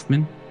Mr.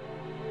 Hoffman?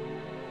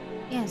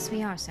 Yes,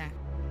 we are, sir.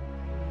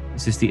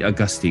 This is the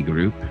Augusti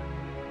group.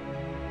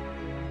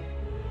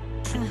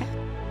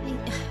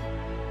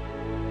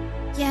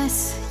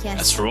 Yes.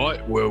 That's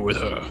right. We're with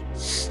her.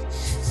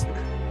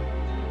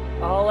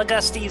 All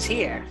Augusti's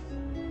here.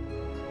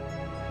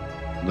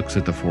 Looks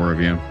at the four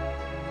of you.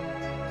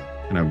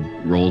 Kind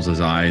of rolls his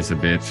eyes a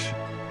bit.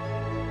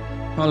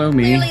 Follow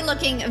me. Clearly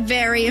looking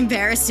very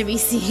embarrassed to be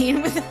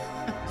seen.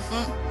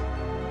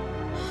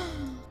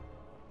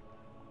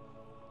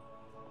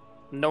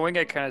 Knowing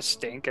I kind of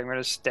stink, I'm going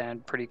to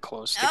stand pretty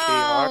close to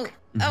Oh,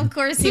 K-Hawk. of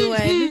course you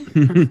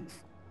would.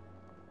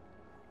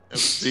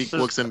 Zeke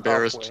looks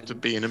embarrassed to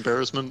be an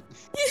embarrassment.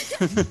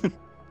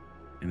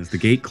 And as the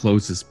gate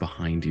closes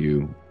behind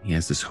you, he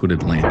has this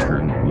hooded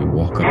lantern. You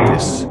walk up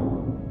this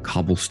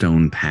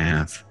cobblestone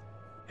path,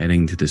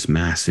 heading to this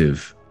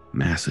massive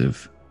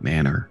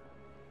manor.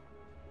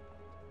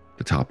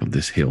 The top of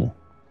this hill.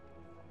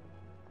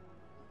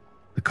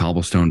 The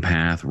cobblestone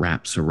path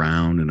wraps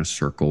around in a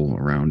circle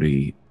around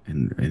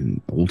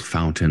an old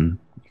fountain.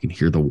 You can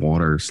hear the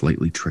water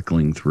slightly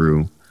trickling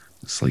through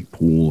a slight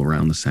pool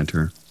around the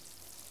center.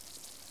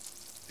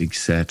 Big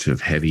set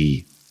of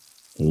heavy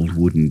old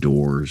wooden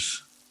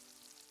doors.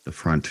 The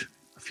front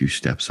a few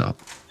steps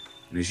up.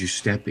 And as you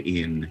step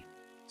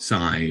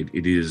inside,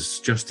 it is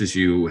just as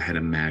you had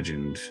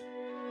imagined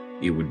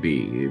it would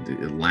be.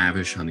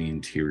 Lavish on the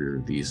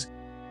interior. These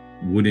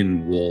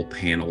wooden wall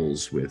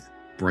panels with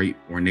bright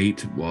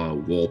ornate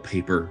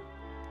wallpaper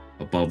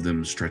above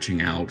them,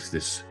 stretching out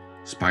this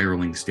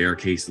spiraling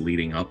staircase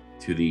leading up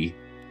to the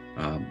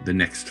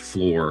next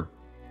floor.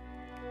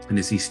 And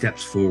as he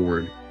steps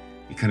forward,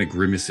 he kind of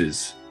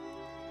grimaces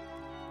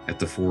at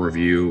the four of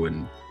you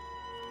and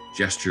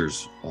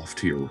gestures off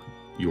to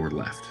your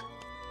left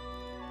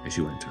as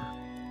you enter.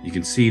 You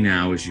can see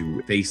now as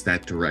you face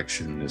that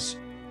direction, this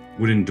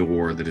wooden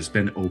door that has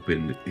been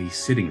opened, a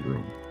sitting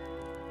room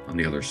on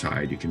the other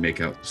side. You can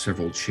make out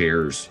several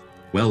chairs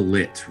well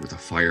lit with a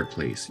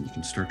fireplace, and you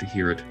can start to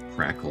hear it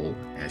crackle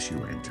as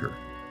you enter.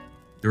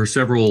 There are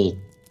several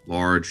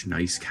large,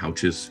 nice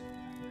couches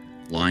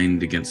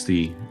lined against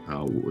the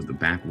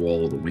back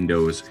wall of the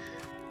windows,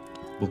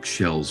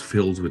 bookshelves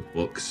filled with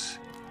books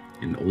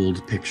and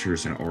old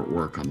pictures and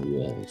artwork on the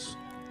walls.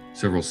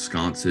 Several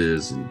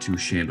sconces and 2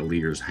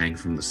 chandeliers hang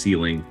from the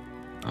ceiling,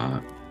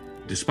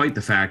 despite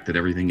the fact that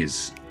everything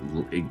is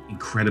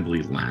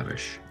incredibly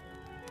lavish.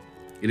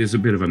 It is a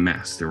bit of a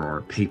mess. There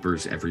are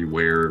papers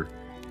everywhere.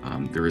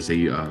 There is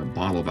a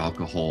bottle of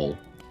alcohol,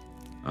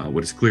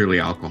 what is clearly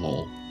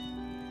alcohol,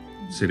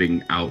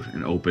 sitting out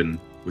and open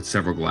with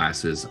several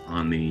glasses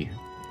on the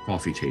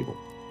coffee table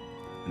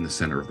in the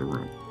center of the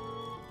room.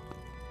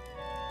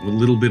 A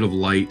little bit of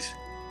light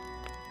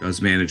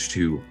does manage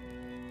to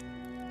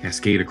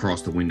cascade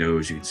across the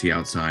windows. You can see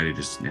outside it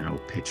is now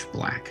pitch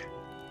black.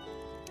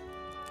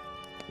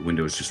 The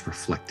window is just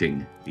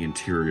reflecting the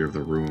interior of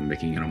the room,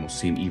 making it almost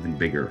seem even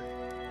bigger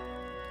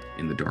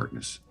in the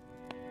darkness.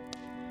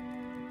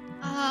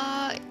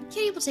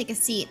 Kitty will take a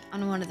seat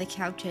on one of the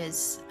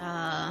couches,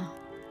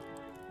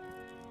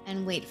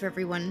 and wait for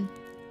everyone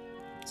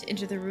to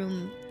enter the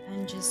room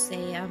and just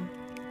say,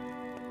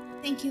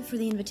 thank you for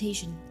the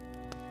invitation,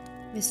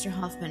 Mr.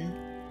 Hoffman.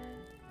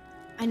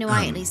 I know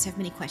I at least have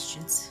many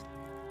questions.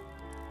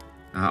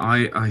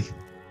 I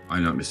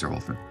know Mr.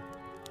 Hoffman.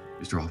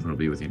 Mr. Hoffman will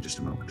be with you in just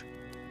a moment.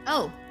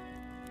 Oh,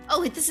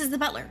 this is the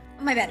butler.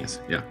 Oh, my bad. Yes,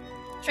 yeah.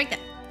 Strike that.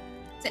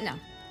 Sit down.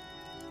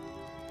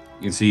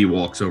 You can see he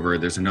walks over.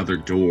 There's another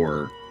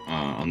door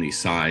on the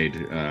side.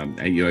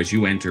 As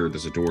you enter,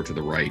 there's a door to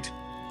the right.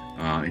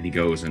 And he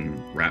goes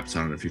and raps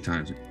on it a few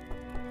times.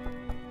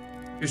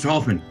 Mr.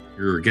 Hoffman,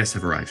 your guests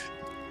have arrived.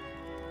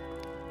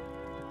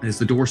 As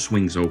the door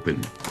swings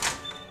open,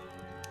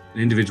 an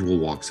individual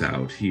walks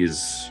out. He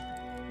is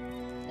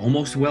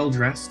almost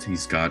well-dressed.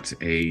 He's got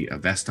a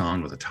vest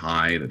on with a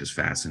tie that is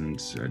fastened,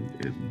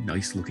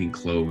 nice-looking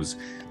clothes.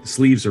 The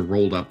sleeves are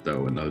rolled up,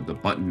 though, and the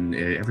button,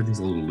 everything's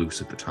a little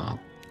loose at the top.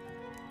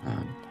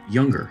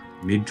 Younger,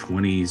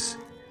 mid-20s,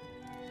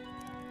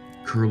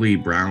 curly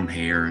brown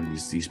hair and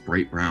these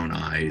bright brown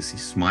eyes. He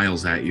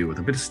smiles at you with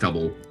a bit of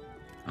stubble,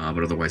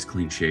 but otherwise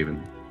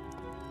clean-shaven.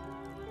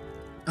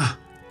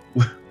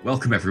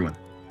 Welcome, everyone.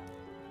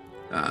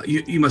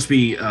 You must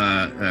be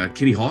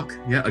Kitty Hawk,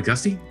 yeah,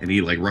 Augusti? And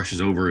he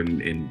rushes over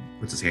and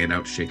puts his hand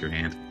out to shake your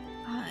hand.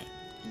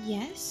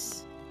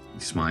 Yes. He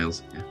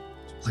smiles. Yeah,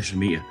 it's a pleasure to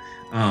meet you.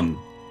 And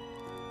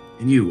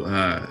you,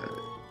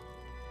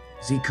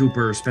 Zeke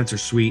Cooper, Spencer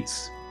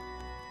Sweets,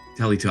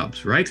 Telly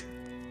Tubbs, right?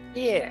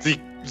 Yeah.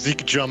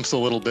 Zeke jumps a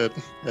little bit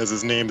as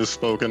his name is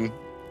spoken.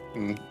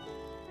 And,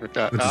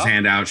 puts his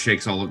hand out,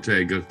 shakes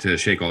to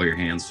shake all your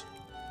hands.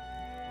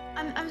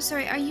 I'm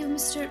sorry. Are you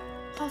Mr.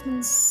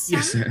 Hoffman's son?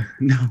 Yes.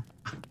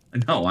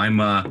 No. I'm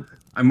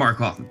Mark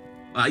Hoffman.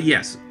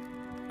 Yes.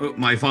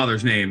 My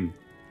father's name.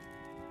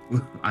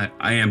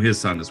 I am his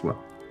son as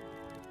well.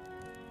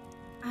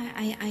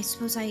 I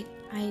suppose I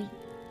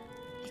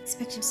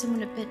expected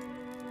someone a bit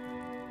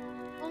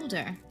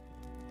older.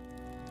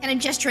 Kind of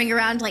gesturing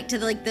around to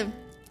the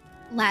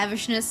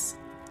lavishness.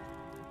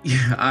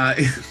 Yeah,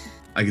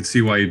 I can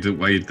see why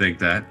you'd think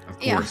that. Of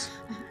course.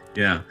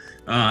 Yeah.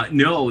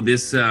 No,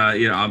 this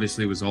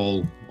obviously was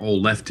all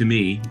left to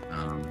me,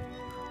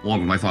 along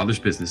with my father's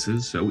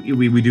businesses. So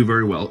we do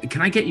very well.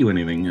 Can I get you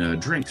anything?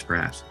 Drinks,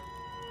 perhaps?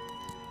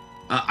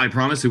 I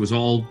promise it was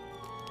all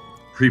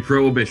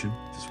pre-prohibition,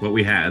 just what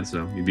we had.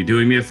 So you'd be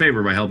doing me a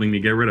favor by helping me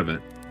get rid of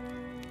it.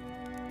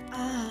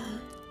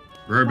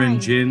 Bourbon,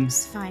 gin.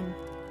 It's fine.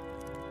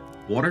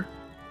 Water?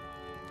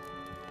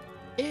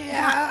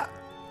 Yeah.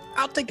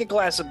 I'll take a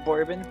glass of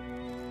bourbon.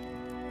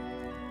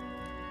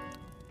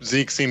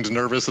 Zeke seems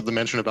nervous at the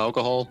mention of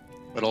alcohol,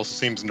 but also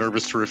seems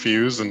nervous to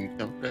refuse. And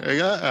but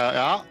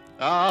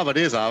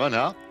he's having,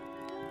 yeah.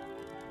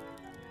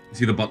 You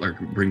see the butler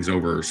brings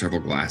over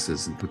several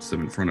glasses and puts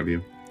them in front of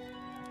you.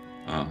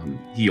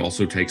 He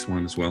also takes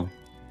one as well.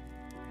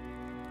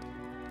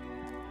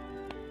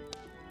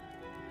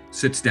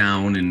 Sits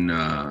down in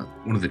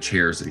one of the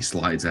chairs that he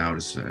slides out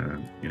as,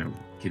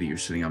 Kitty, you're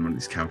sitting on one of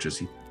these couches.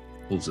 He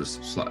pulls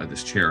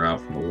this chair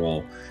out from the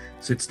wall,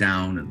 sits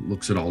down and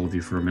looks at all of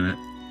you for a minute.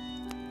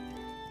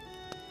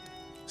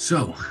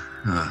 So,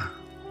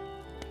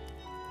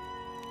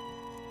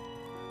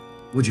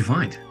 what'd you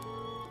find?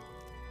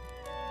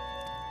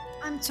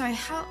 I'm sorry,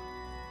 how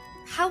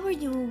were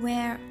you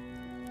aware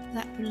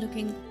that we're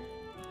looking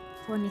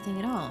for anything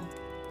at all?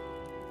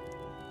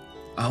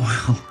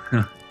 Oh,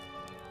 well,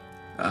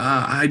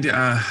 I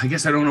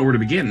guess I don't know where to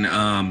begin.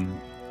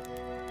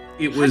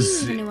 It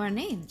was... How do you even know our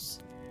names?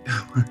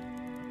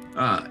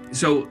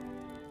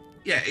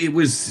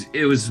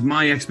 It was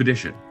my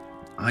expedition.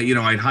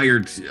 I'd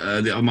hired,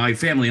 my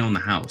family owned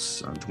the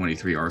house on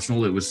 23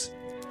 Arsenal. It was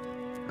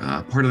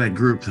part of that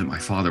group that my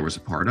father was a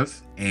part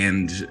of.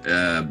 And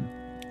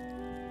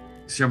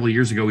several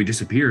years ago, he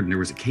disappeared and there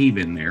was a cave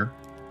in there.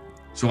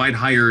 So I'd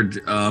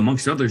hired,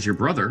 amongst others, your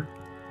brother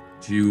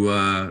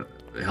to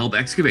help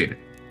excavate it.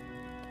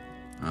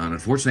 And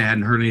unfortunately, I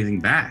hadn't heard anything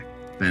back.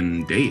 It's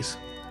been days.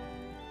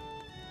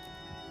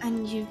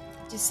 And you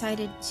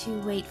decided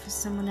to wait for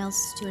someone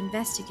else to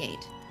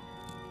investigate?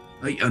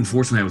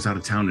 Unfortunately, I was out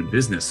of town in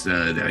business.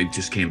 I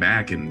just came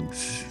back and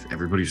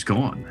everybody's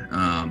gone.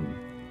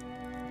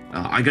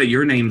 I got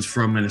your names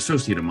from an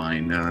associate of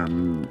mine,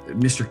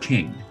 Mr.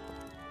 King.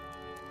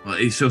 Well,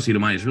 an associate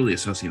of mine is really an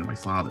associate of my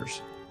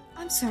father's.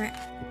 I'm sorry.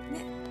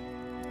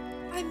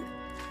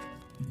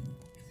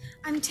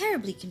 I'm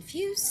terribly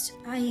confused.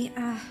 Who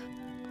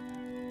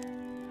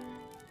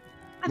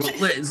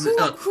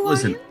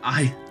listen,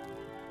 are you?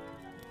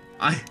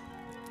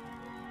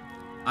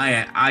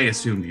 I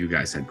assumed you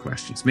guys had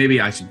questions.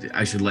 Maybe I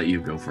should let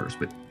you go first.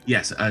 But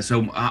yes,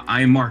 so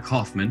I am Mark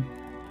Hoffman,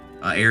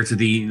 heir to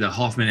the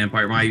Hoffman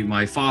Empire.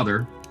 My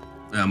father,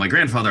 my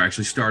grandfather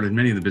actually started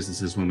many of the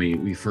businesses when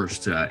we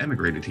first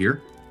emigrated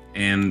here,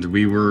 and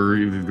we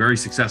were very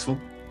successful.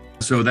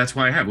 So that's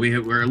why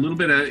we're a little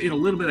bit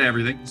of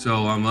everything.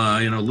 So I'm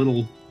a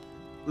little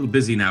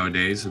busy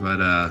nowadays,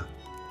 but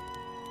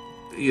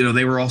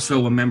they were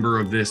also a member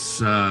of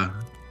this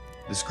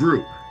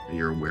group that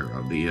you're aware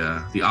of,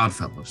 the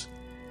Oddfellows.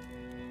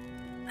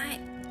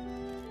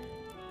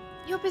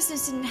 Your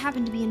business didn't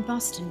happen to be in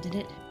Boston, did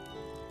it?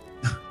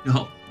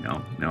 No,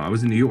 I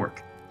was in New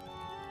York.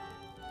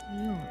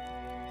 New York.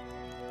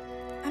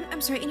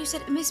 I'm sorry, and you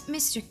said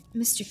Mr.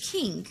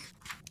 King.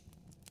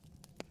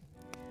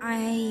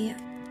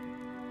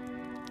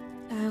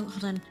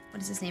 Hold on.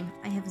 What is his name?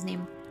 I have his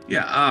name.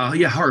 Yeah,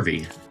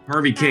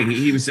 Harvey King.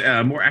 He was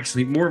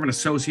more of an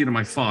associate of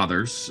my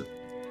father's,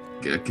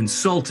 a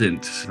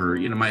consultant for,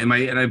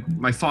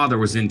 my father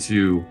was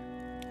into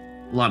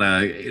a lot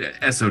of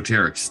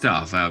esoteric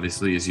stuff,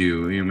 obviously, as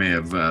you may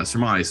have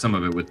surmised some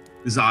of it with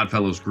this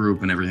Oddfellows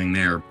group and everything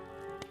there.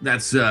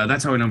 That's how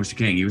I know Mr.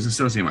 King. He was an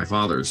associate of my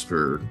father's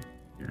for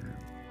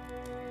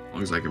as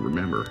long as I can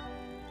remember.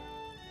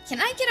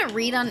 Can I get a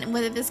read on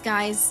whether this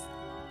guy's...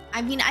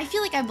 I mean, I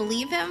feel like I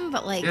believe him,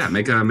 but like... Yeah,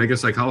 make a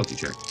psychology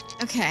check.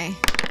 Okay.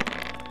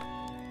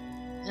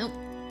 Nope.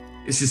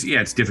 It's just,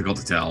 it's difficult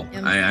to tell.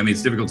 I mean,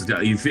 it's difficult to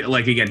tell. You feel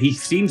like, again, he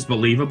seems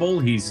believable.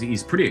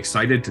 He's pretty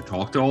excited to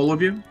talk to all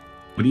of you,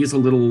 but he is a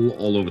little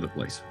all over the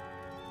place.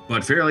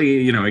 But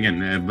fairly,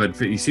 but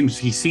he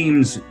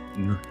seems,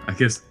 I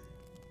guess,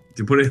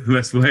 to put it the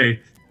best way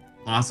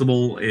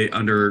possible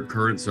under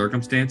current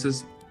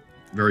circumstances,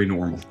 very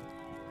normal.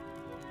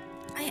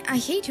 I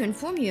hate to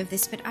inform you of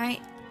this, but I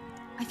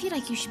feel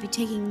like you should be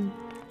taking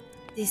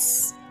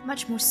this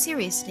much more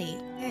seriously.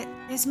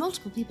 There's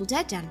multiple people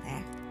dead down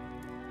there.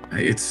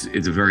 It's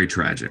very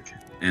tragic,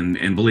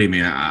 and believe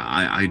me,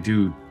 I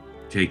do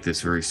take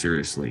this very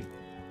seriously,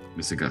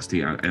 Miss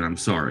Augusti, and I'm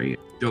sorry.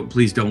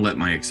 Please don't let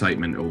my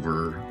excitement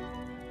over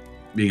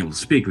being able to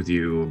speak with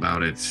you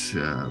about it.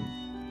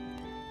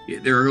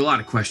 There are a lot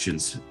of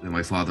questions that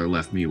my father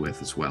left me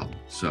with as well.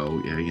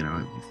 So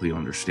if you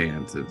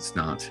understand that it's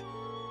not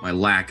my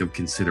lack of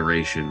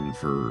consideration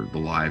for the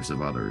lives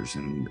of others,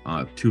 and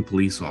 2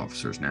 police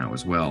officers now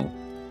as well,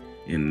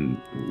 in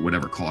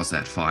whatever caused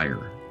that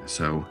fire.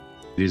 So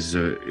it is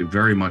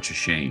very much a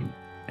shame.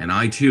 And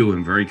I too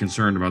am very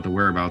concerned about the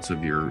whereabouts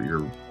of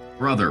your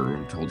brother, who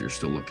I'm told you're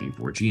still looking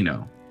for,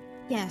 Gino.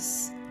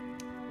 Yes,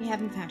 we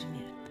haven't found him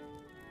yet.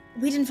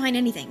 We didn't find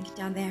anything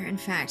down there. In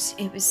fact,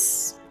 it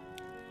was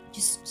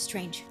just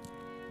strange.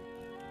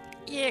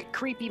 Yeah,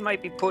 creepy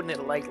might be putting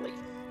it lightly.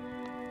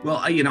 Well,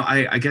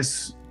 I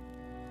guess,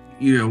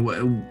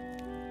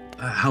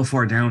 how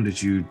far down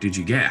did you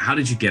get? How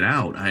did you get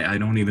out? I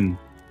don't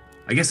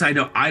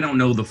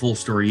know the full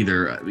story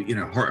either.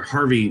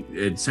 Harvey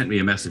had sent me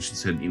a message and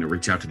said,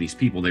 reach out to these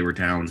people. They were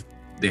down.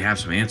 They have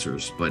some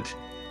answers. But,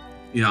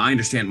 I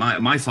understand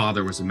my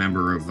father was a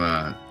member of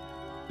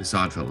this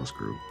Oddfellows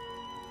group,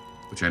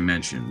 which I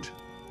mentioned.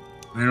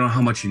 I don't know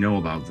how much you know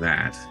about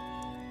that.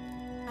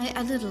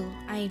 A little.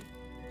 I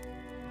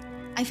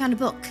found a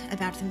book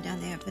about them down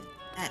there, but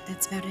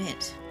that's about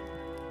it.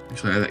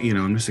 Actually,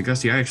 Miss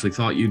Augusti, I actually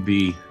thought you'd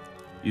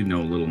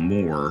know a little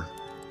more.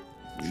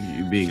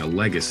 You being a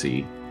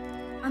legacy.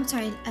 I'm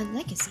sorry, a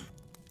legacy?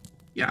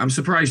 Yeah, I'm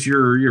surprised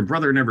your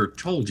brother never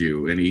told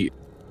you. And he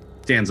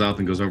stands up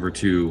and goes over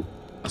to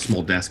a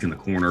small desk in the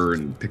corner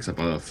and picks up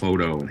a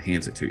photo and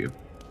hands it to you.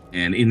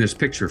 And in this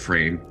picture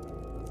frame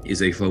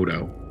is a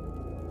photo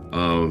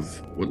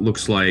of what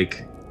looks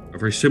like a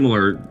very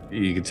similar,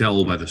 you can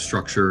tell by the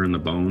structure and the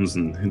bones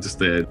and just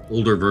the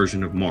older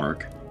version of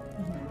Mark,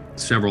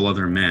 several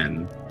other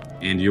men,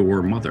 and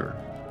your mother.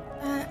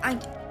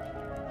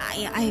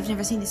 I've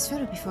never seen this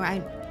photo before.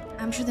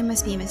 I'm sure there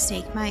must be a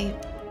mistake. My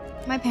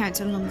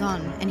parents are long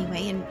gone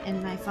anyway,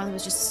 and my father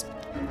was just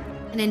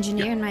an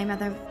engineer, and my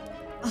mother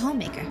a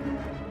homemaker.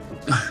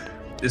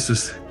 This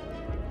was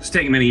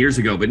taken many years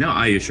ago, but no,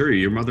 I assure you,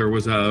 your mother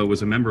was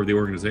a member of the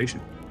organization.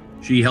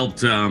 She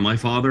helped my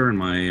father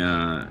and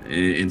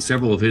and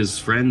several of his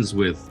friends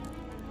with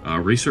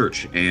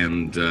research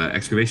and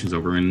excavations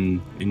over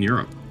in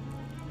Europe.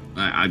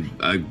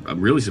 I'm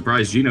really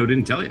surprised Gino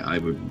didn't tell you. I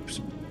would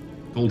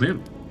told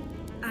him.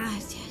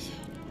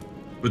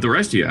 But the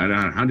rest of you,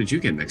 how did you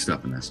get mixed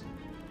up in this?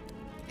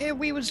 Yeah,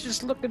 we was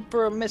just looking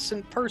for a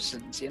missing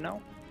persons,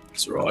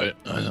 That's right.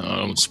 I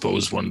don't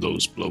suppose one of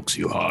those blokes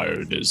you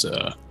hired is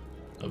a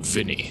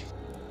Vinny.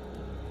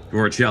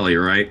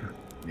 Torricelli, right?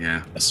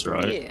 Yeah. That's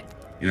right.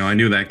 Yeah. I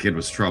knew that kid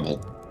was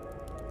trouble,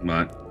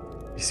 but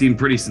he seemed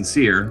pretty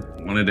sincere,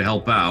 wanted to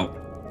help out.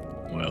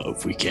 Well,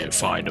 if we can't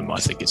find him,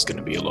 I think it's going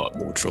to be a lot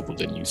more trouble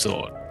than you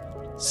thought.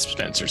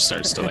 Spencer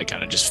starts to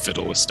kind of just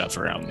fiddle with stuff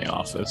around the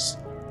office.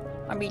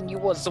 I mean, you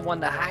was the one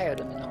that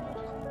hired him,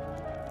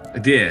 I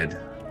did.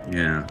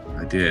 Yeah,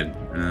 I did.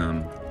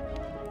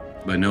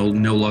 But no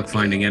luck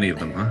finding any of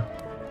them, huh?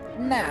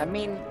 Nah, I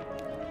mean...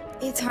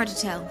 It's hard to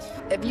tell.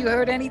 Have you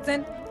heard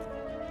anything?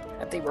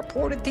 Have they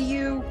reported to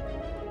you?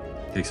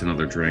 Takes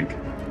another drink.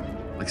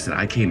 Like I said,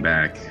 I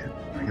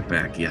got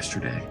back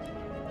yesterday.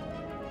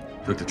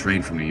 Took the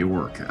train from New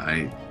York.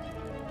 I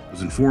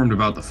was informed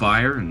about the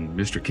fire, and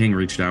Mr. King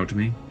reached out to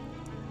me.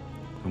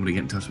 Told me to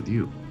get in touch with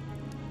you.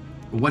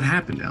 But what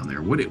happened down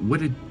there? What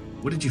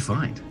did you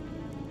find?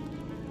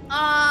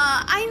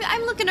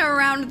 I'm looking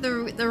around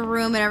the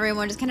room and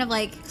everyone just kind of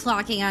like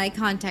clocking eye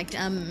contact.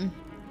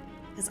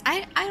 Because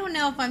I don't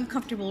know if I'm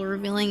comfortable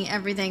revealing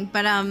everything,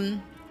 but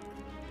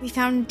We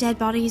found dead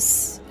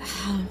bodies.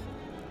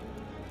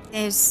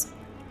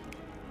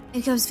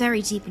 It goes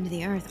very deep into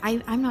the earth.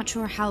 I'm not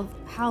sure how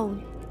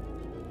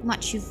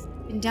much you've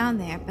been down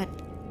there, but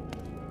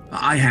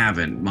I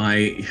haven't.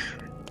 My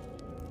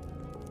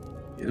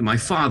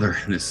father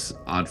and this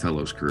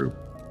Oddfellows crew,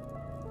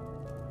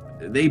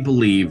 they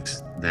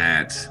believed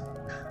that,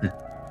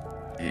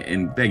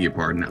 and beg your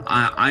pardon,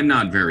 I'm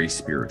not very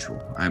spiritual.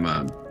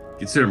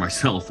 Consider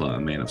myself a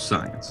man of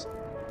science.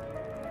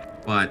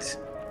 But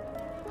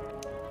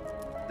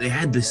they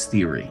had this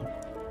theory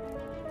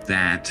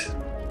that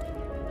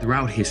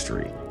throughout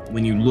history,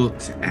 when you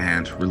looked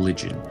at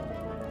religion,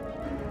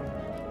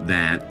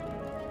 that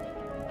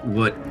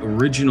what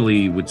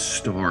originally would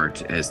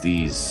start as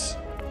these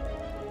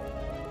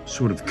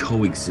sort of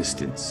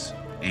coexistence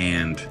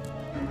and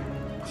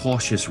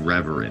cautious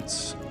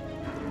reverence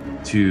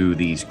to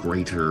these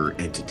greater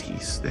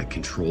entities that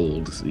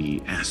controlled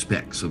the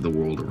aspects of the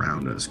world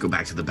around us. Go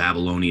back to the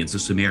Babylonians, the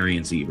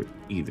Sumerians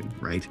even,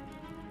 right?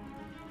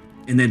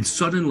 And then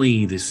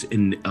suddenly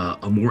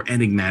a more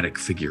enigmatic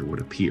figure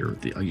would appear,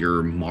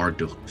 your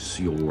Marduk's,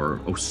 your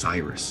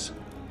Osiris.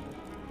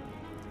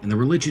 And the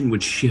religion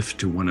would shift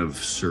to one of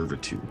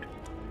servitude.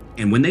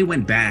 And when they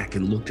went back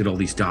and looked at all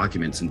these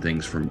documents and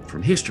things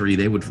from history,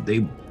 they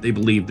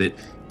believed that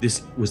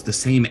this was the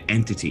same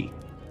entity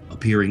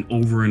appearing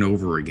over and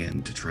over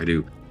again to try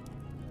to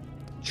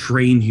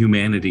train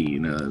humanity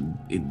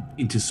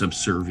into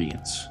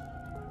subservience.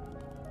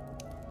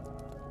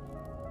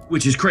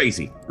 Which is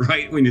crazy,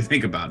 right? When you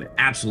think about it,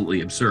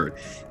 absolutely absurd.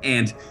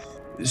 And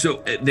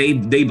so they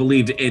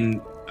believed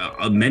in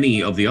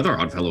many of the other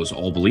Oddfellows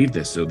all believed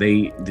this. So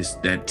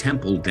that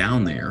temple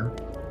down there,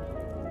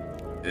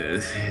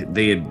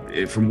 they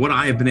had, from what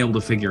I have been able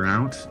to figure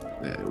out,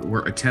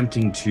 were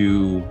attempting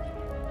to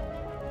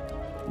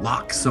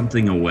lock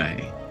something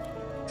away,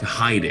 to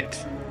hide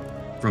it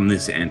from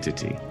this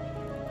entity.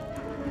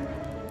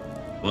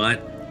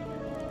 But,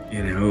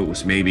 it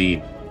was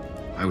maybe,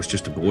 I was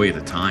just a boy at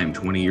the time,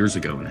 20 years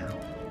ago now.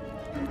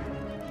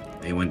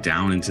 They went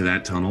down into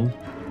that tunnel,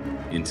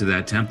 into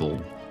that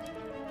temple,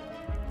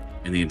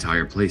 and the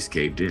entire place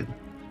caved in.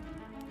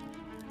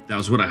 That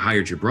was what I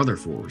hired your brother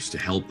for, was to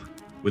help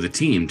with a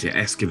team to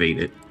excavate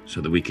it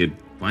so that we could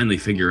finally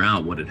figure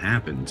out what had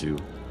happened to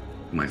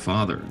my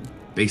father.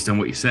 Based on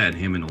what you said,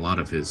 him and a lot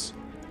of his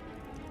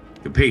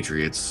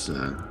compatriots.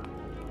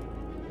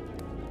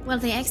 Well,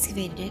 they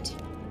excavated it.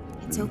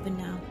 It's open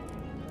now.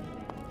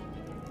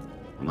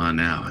 Well, not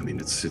now. I mean,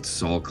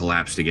 it's all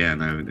collapsed again.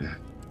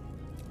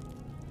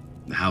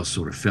 The house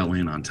sort of fell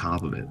in on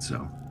top of it,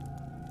 so.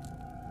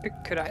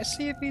 Could I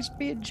see if he's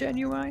being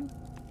genuine?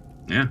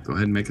 Yeah, go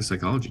ahead and make a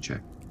psychology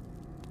check.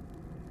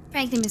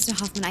 Frankly, Mr.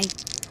 Hoffman, I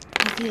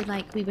feel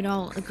like we would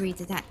all agree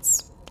that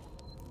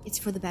it's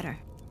for the better.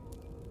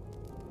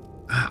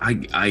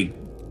 I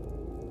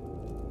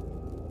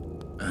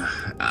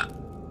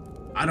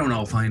don't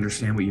know if I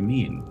understand what you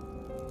mean.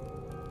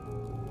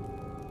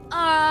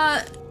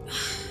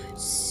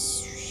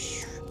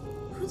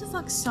 Who the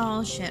fuck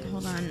saw shit?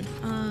 Hold on.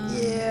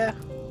 Yeah.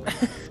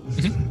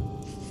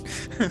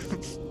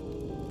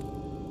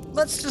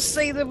 Let's just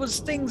say there was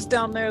things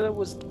down there that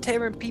was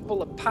tearing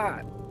people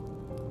apart.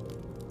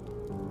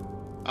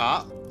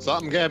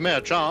 Something gave me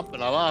a jump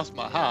and I lost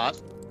my heart.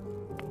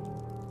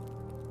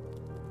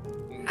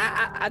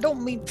 I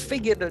don't mean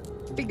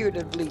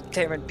figuratively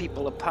tearing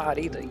people apart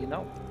either, I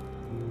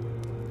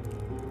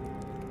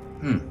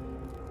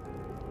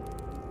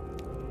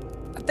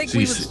think So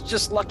we you was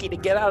just lucky to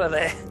get out of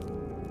there.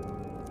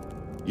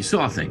 You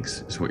saw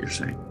things, is what you're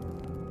saying.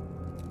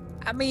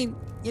 I mean,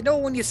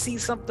 when you see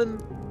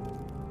something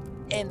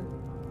and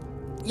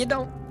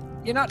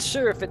you're not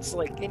sure if it's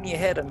like in your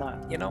head or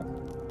not,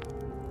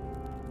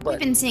 But We've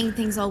been seeing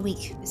things all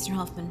week, Mr.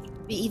 Hoffman,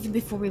 even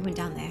before we went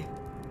down there.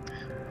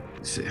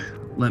 So,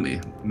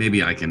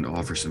 maybe I can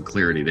offer some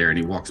clarity there. And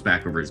he walks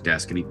back over his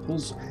desk and he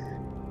pulls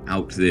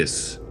out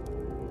this.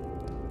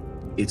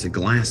 It's a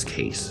glass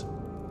case.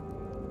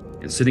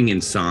 And sitting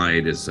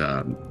inside is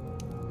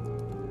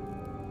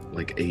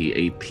like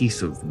a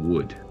piece of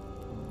wood.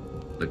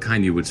 The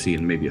kind you would see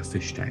in maybe a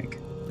fish tank,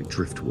 like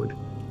driftwood.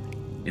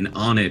 And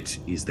on it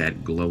is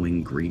that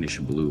glowing greenish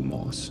blue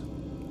moss.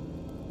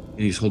 And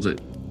he just holds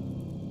it.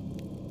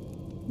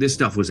 This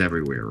stuff was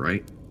everywhere,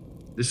 right?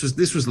 This was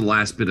the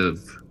last bit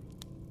of,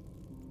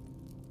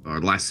 or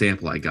last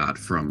sample I got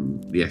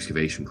from the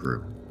excavation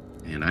crew.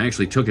 And I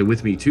actually took it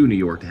with me to New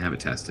York to have it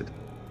tested.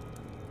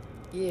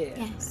 Yeah.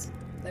 Yes.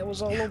 That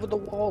was all over the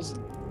walls.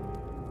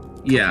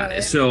 Yeah,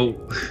 so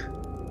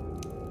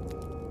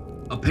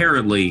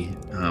apparently,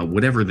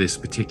 whatever this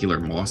particular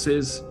moss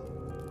is,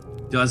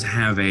 does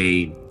have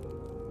a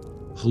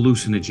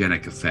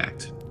hallucinogenic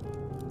effect.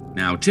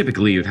 Now,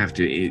 typically, you'd have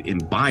to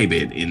imbibe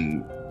it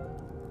in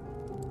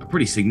a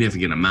pretty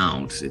significant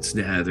amount. It's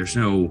there's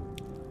no,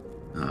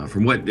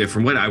 from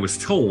what I was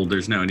told,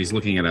 there's no. And he's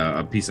looking at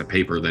a piece of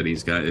paper that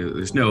he's got.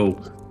 There's no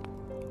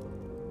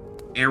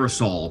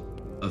aerosol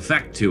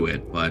effect to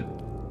it, but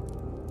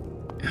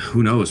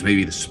who knows?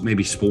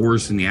 Maybe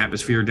spores in the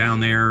atmosphere down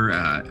there.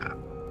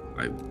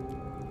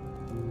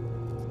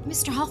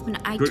 Mr. Hoffman,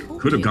 I Could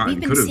told have you, gotten-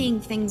 we've been could have- seeing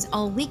things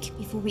all week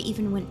before we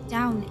even went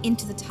down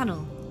into the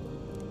tunnel.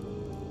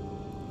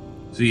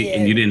 So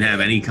and you didn't have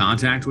any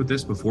contact with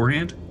this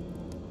beforehand?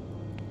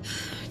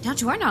 Not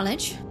to our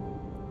knowledge.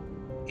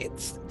 It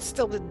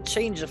still didn't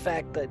change the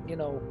fact that, you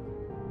know,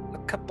 a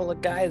couple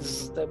of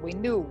guys that we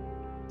knew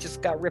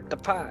just got ripped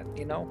apart,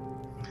 you know?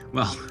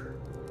 Well,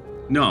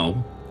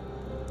 no.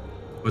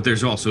 But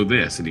there's also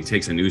this, and he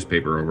takes a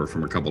newspaper over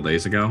from a couple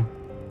days ago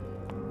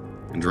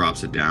and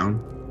drops it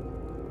down.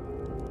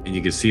 And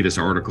you can see this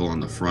article on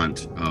the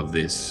front of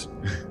this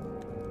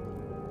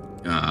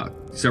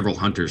several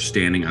hunters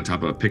standing on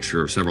top of a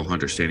picture of several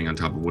hunters standing on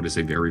top of what is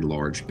a very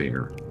large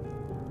bear.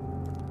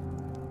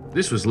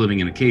 This was living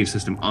in a cave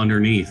system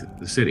underneath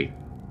the city.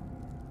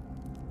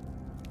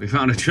 They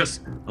found it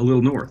just a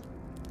little north.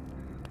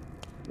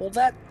 Well,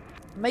 that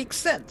makes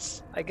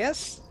sense, I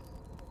guess.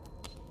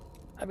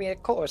 I mean,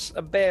 of course,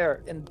 a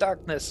bear in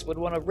darkness would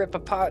want to rip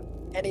apart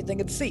anything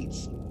it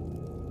sees.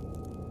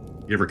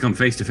 You ever come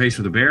face to face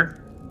with a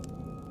bear?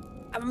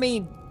 I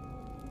mean,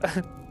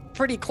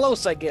 pretty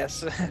close, I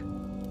guess.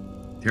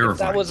 Terrifying. If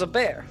that was a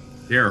bear.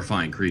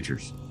 Terrifying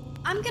creatures.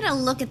 I'm gonna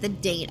look at the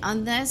date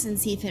on this and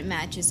see if it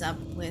matches up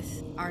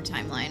with our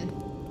timeline.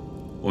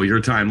 Well,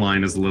 your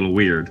timeline is a little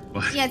weird.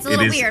 But Yeah, it's a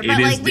little weird,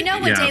 but like we know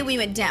what yeah. day we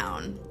went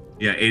down.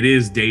 Yeah, it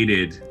is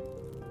dated,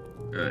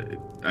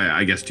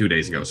 I guess 2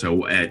 days ago.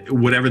 So at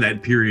whatever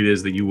that period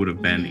is that you would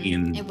have been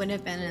in. It would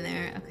have been in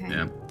there. Okay.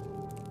 Yeah.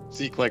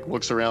 Zeke like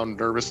looks around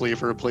nervously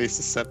for a place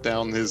to set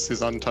down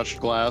his untouched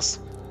glass,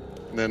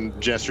 and then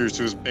gestures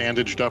to his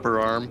bandaged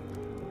upper arm.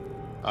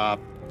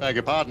 Beg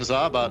your pardon,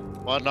 sir, but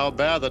wasn't no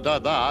bear that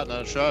did that,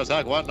 and it sure as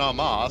heck wasn't no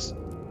moss.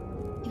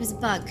 It was a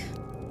bug.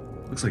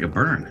 Looks like a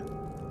burn.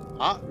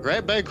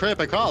 Great big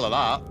creepy crawler,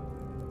 that.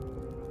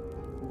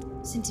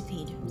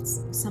 Centipede.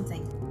 It's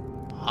something.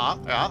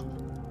 Yeah.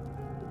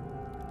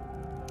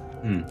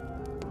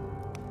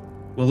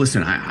 Well,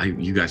 listen,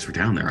 you guys were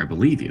down there. I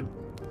believe you.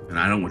 And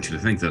I don't want you to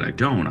think that I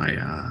don't.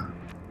 I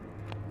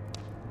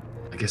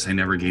guess I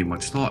never gave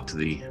much thought to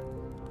the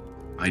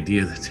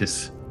idea that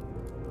this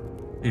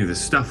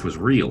stuff was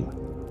real.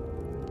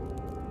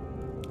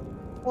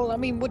 Well, I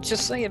mean, what you're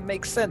saying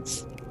makes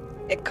sense.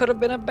 It could have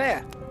been a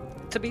bear.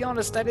 To be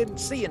honest, I didn't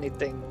see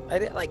anything. I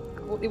didn't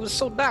it was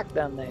so dark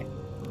down there.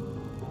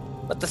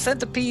 But the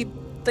centipede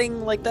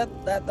thing like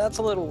that's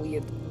a little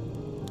weird.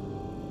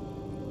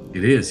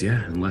 It is,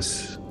 yeah,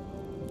 unless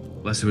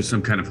it was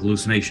some kind of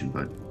hallucination,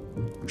 but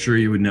I'm sure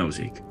you would know,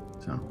 Zeke.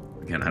 So,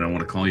 again, I don't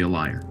want to call you a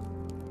liar.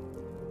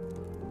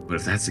 But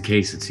if that's the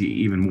case, it's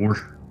even more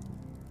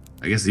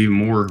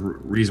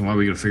reason why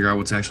we gotta figure out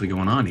what's actually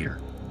going on here.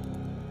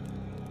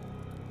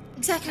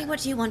 Exactly what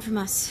do you want from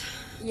us?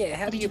 Yeah,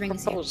 how What do did you bring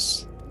us here?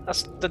 propose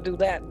us to do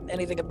that?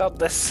 Anything about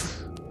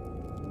this?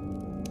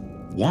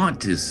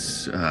 Want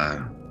is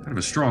kind of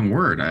a strong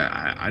word.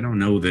 I don't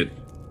know that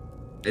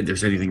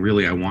there's anything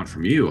really I want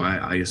from you.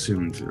 I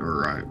assumed,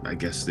 or I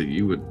guess that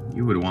you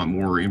would want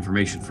more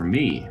information from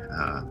me.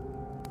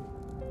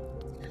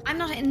 I'm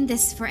not in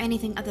this for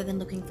anything other than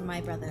looking for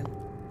my brother.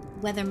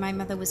 Whether my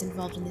mother was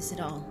involved in this at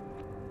all.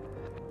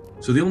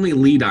 So the only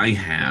lead I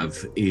have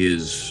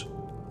is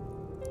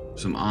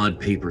some odd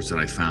papers that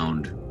I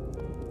found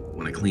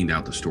when I cleaned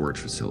out the storage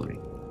facility.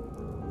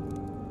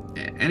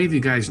 Any of you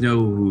guys know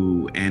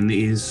who N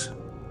is?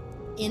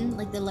 In,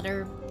 like the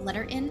letter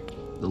N?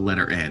 The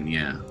letter N,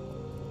 yeah.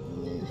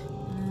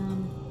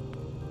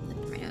 Look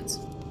at my notes.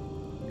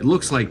 It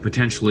looks like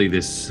potentially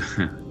this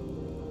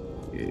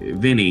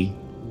Vinny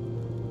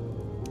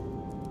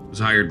was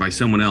hired by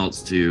someone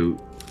else to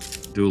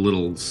do a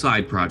little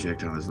side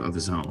project of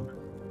his own.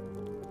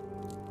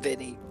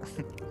 Vinny.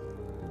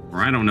 Or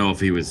I don't know if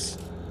he was...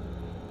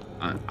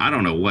 I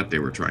don't know what they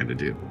were trying to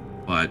do,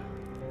 but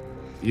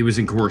he was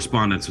in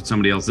correspondence with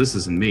somebody else. This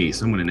isn't me,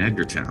 someone in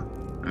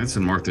Edgartown. That's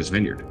in Martha's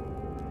Vineyard.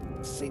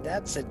 See,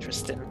 that's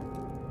interesting.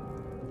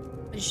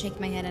 I just shake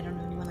my head. I don't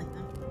know anyone like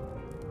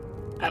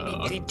that. I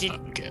mean, I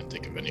can't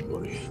think of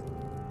anybody.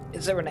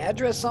 is there an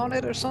address on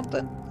it or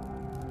something?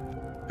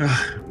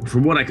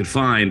 From what I could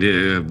find,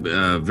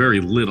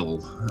 very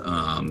little.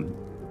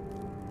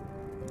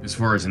 As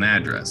far as an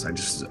address,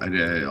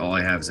 all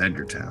I have is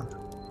Edgartown.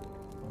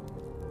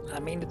 I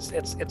mean,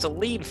 it's a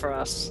lead for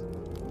us,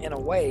 in a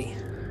way.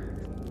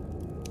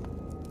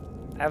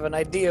 I have an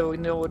idea we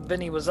know what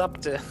Vinny was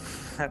up to.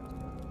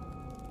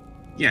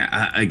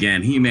 Yeah,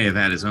 again, he may have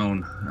had his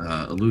own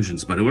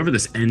illusions, but whoever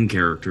this N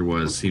character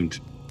was seemed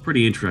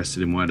pretty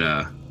interested in what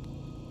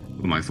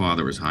my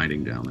father was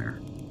hiding down there.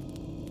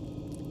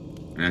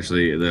 And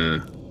actually,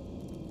 but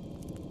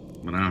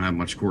I don't have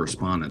much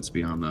correspondence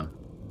beyond the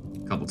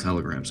couple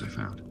telegrams I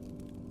found.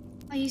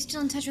 Are you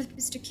still in touch with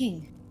Mr.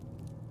 King?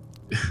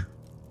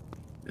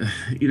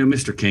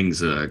 Mr.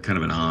 King's kind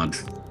of an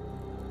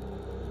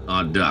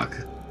odd duck.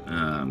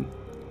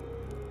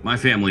 My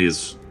family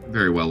is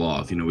very well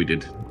off. We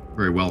did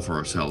very well for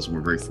ourselves, and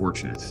we're very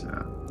fortunate,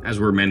 as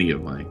were many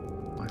of my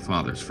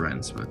father's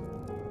friends. But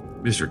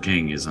Mr.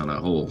 King is on a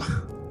whole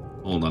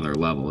nother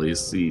level. He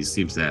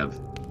seems to have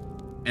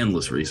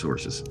endless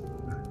resources.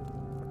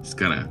 just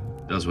kind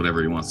of does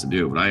whatever he wants to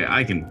do. But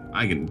I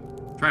can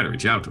try to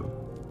reach out to him.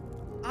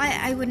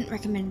 I wouldn't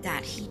recommend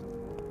that. He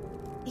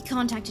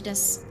contacted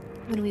us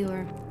when we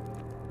were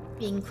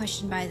being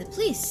questioned by the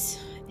police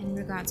in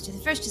regards to the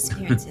first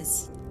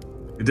disappearances.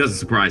 It doesn't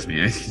surprise me.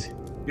 You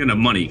got enough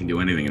money, you can do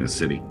anything in the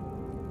city.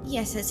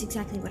 Yes, that's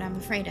exactly what I'm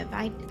afraid of.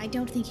 I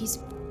don't think he's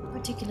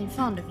particularly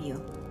fond of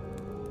you.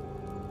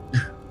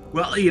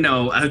 Well,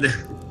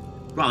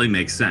 probably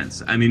makes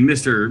sense. I mean,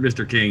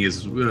 Mr. King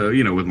is,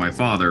 with my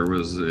father,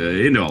 was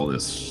into all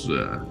this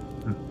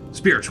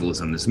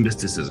spiritualism, this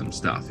mysticism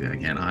stuff.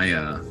 And I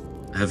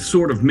have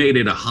sort of made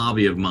it a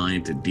hobby of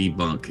mine to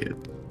debunk it.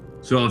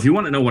 So if you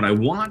want to know what I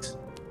want,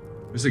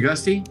 Mr.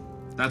 Gusty,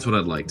 that's what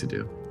I'd like to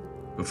do.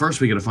 But first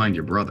we gotta find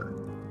your brother.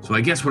 So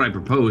I guess what I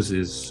propose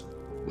is,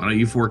 why don't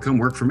you four come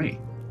work for me?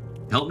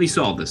 Help me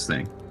solve this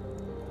thing.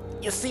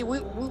 You see,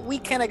 we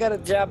kind of got a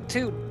job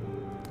too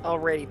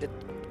already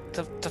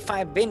to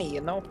find Vinny,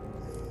 you know?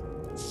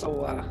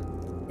 So,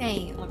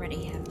 They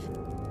already have.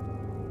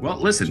 Well,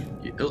 listen,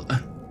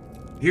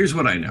 here's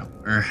what I know.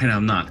 And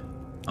I'm not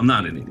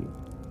an idiot.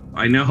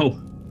 I know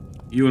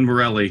you and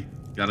Morelli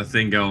got a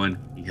thing going.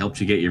 He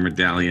helped you get your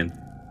medallion,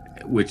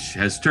 which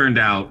has turned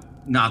out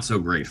not so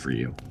great for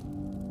you,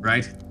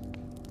 right?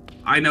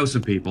 I know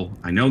some people.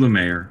 I know the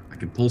mayor. I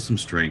can pull some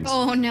strings.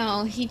 Oh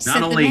no, he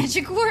said the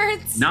magic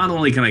words. Not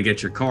only can I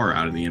get your car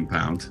out of the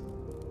impound,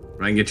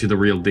 but I can get you the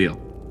real deal.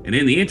 And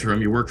in the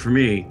interim, you work for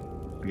me.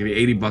 I'll give you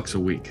 $80 a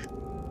week.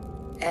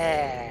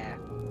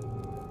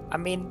 I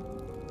mean,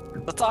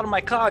 the thought of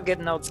my car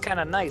getting out's kind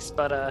of nice,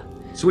 but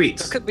Sweet.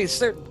 there could be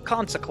certain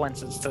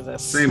consequences to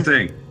this. Same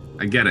thing.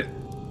 I get it.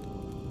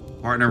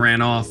 Partner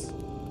ran off,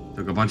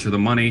 took a bunch of the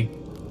money.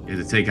 You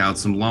had to take out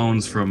some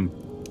loans from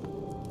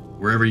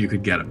wherever you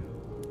could get them.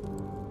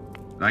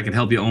 But I can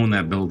help you own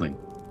that building.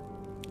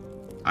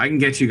 I can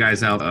get you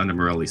guys out under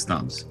Morelli's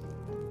thumbs.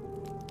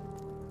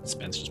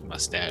 Spencer's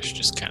mustache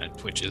just kind of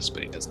twitches,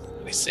 but he doesn't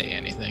really say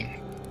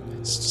anything.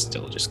 It's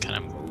still just kind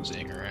of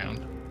moseying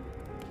around.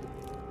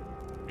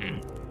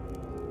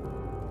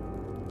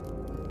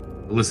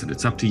 Listen,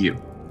 it's up to you.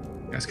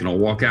 You guys can all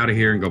walk out of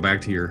here and go back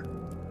to your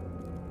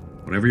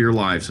whatever your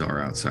lives are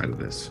outside of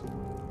this.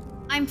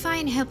 I'm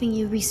fine helping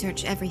you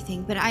research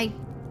everything, but I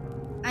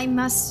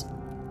must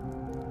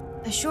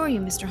assure you,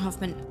 Mr.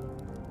 Hoffman,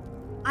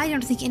 I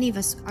don't think any of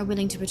us are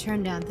willing to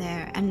return down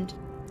there, and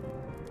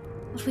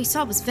what we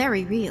saw was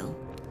very real.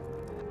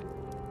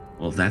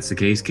 Well, if that's the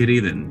case,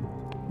 Kitty, then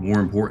more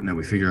important that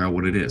we figure out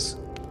what it is.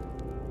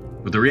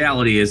 But the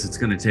reality is it's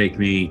going to take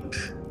me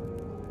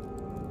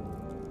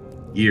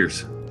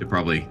years to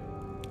probably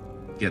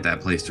get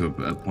that place to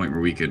a point where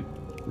we could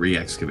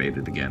re-excavate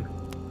it again.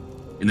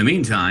 In the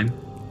meantime,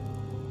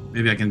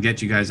 maybe I can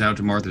get you guys out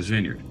to Martha's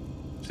Vineyard.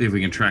 See if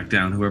we can track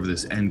down whoever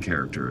this End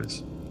character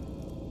is.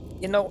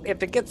 You know,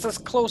 if it gets us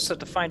closer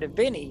to finding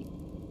Vinny,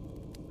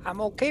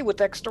 I'm okay with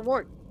extra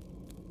work.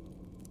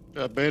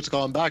 Bates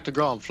going back to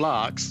growing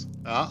flax.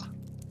 Oh,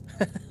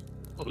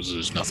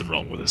 there's nothing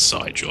wrong with a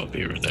side job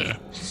here or there.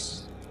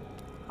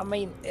 I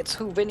mean, it's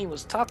who Vinny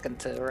was talking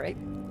to, right?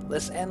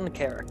 This End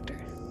character.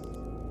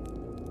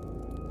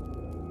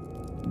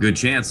 Good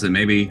chance that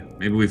maybe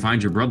we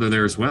find your brother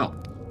there as well.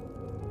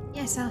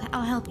 Yes,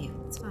 I'll help you.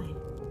 It's fine.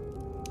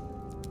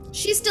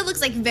 She still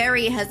looks like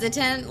very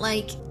hesitant,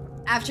 like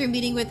after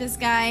meeting with this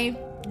guy,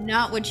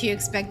 not what she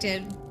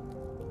expected.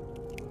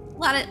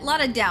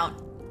 Lot of doubt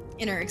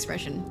in her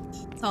expression.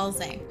 That's all I'll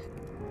say.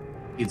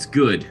 It's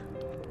good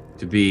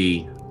to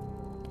be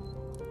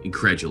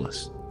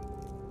incredulous.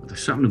 But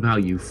there's something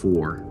about you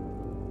four.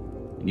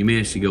 And you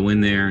managed to go in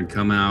there and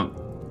come out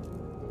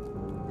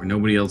where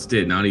nobody else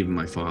did, not even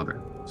my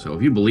father. So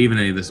if you believe in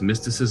any of this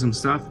mysticism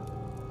stuff,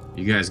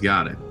 you guys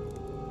got it.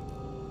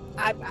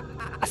 I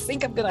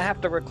think I'm gonna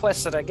have to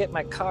request that I get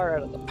my car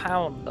out of the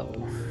pound,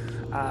 though.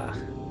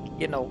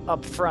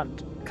 Up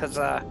front, because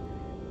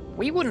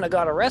we wouldn't have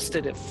got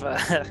arrested if,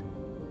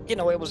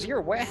 it was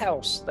your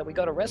warehouse that we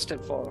got arrested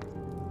for.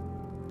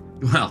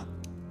 Well,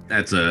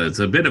 it's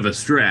a bit of a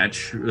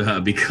stretch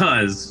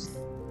because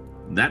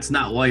that's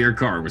not why your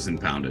car was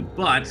impounded,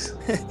 but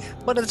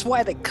but it's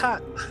why they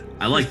cut.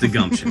 I like the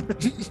gumption.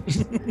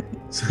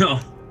 So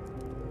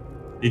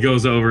he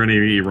goes over and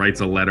he writes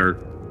a letter.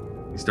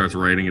 He starts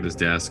writing at his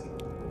desk,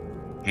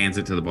 hands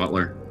it to the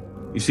butler.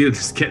 You see that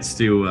this gets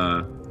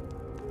to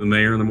the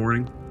mayor in the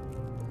morning.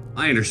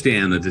 I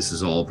understand that this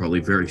is all probably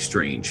very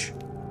strange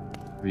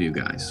for you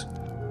guys,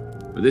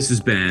 but this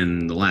has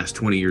been the last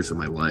 20 years of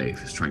my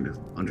life, is trying to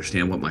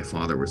understand what my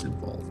father was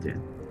involved in.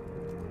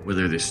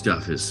 Whether this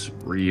stuff is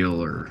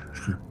real or...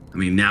 I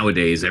mean,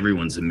 nowadays,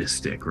 everyone's a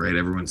mystic, right?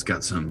 Everyone's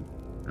got some...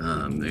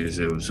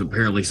 There's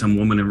apparently some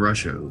woman in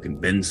Russia who can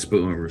bend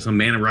spoon, or some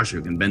man in Russia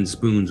who can bend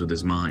spoons with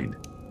his mind.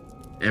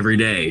 Every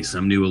day,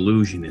 some new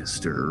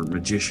illusionist or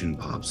magician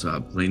pops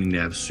up, claiming to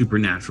have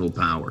supernatural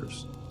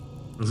powers.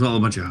 It's all a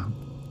bunch of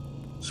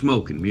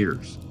smoke and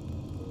mirrors.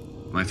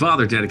 My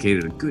father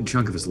dedicated a good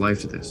chunk of his life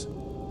to this.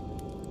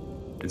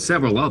 And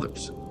several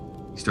others.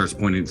 He starts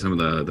pointing at some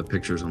of the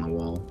pictures on the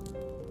wall.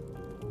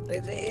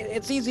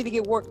 It's easy to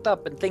get worked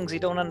up in things you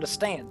don't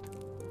understand.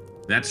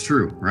 That's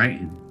true,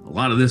 right? A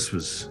lot of this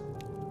was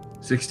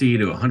 60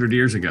 to 100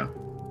 years ago.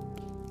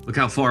 Look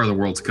how far the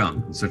world's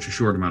come in such a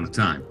short amount of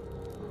time.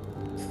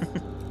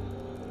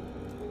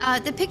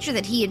 The picture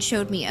that he had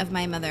showed me of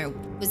my mother,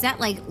 was that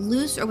like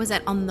loose or was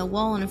that on the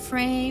wall in a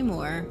frame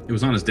or? It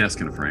was on his desk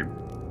in a frame.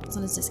 It was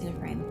on his desk in a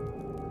frame.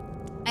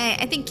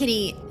 I think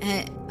Kitty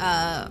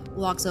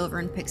walks over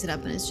and picks it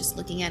up and is just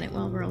looking at it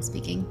while we're all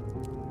speaking.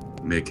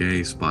 Make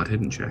a spot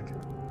hidden check.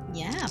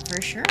 Yeah,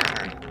 for sure.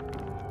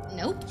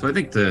 Nope. So I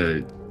think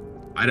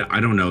I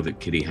don't know that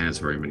Kitty has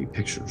very many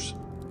pictures.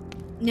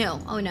 No.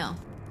 Oh, no.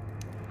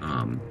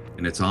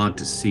 And it's odd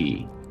to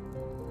see.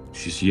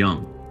 She's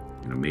young,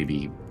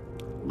 maybe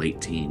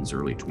late teens,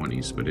 early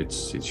 20s, but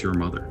it's your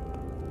mother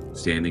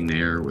standing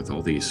there with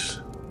all these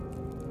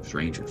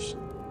strangers,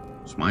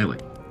 smiling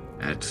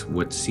at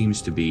what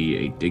seems to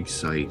be a dig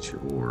site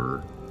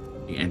or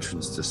the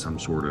entrance to some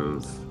sort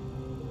of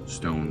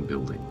stone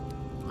building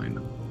behind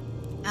them.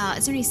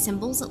 Is there any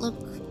symbols that look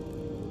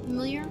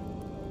familiar?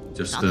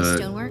 Just on the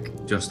stonework?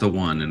 Just the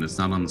one, and it's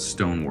not on the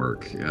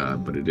stonework,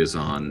 but it is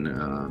on.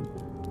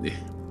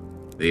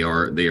 They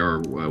are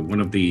one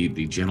of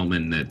the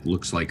gentlemen that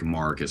looks like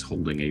Mark is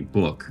holding a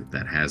book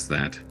that has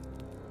that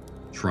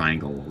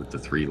triangle with the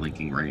 3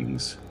 linking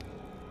rings.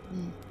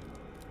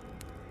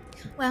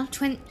 Well,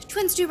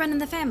 twins do run in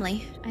the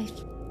family. I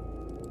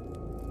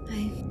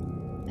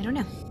don't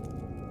know.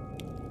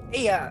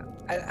 Hey,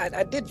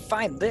 I did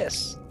find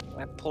this.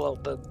 I pull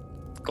out the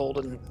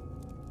golden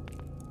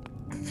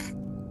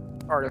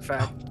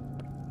artifact.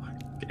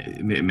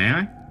 May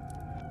I?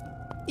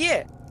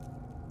 Yeah.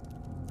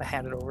 I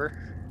hand it over.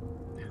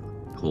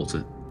 Holds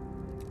it.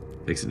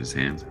 Takes it in his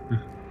hand.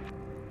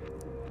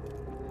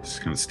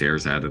 Just kind of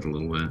stares at it a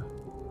little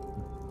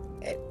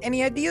bit.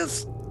 Any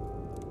ideas?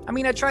 I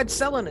mean, I tried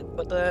selling it,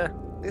 but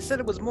they said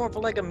it was more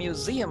for like a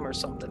museum or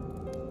something.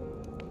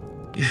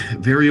 Yeah,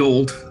 very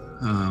old.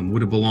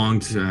 Would have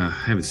belonged. I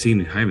haven't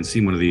seen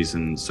one of these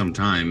in some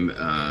time.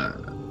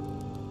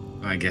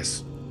 I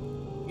guess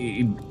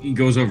he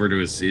goes over to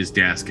his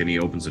desk and he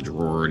opens a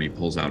drawer and he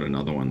pulls out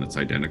another one that's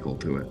identical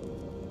to it.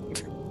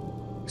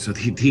 So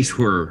these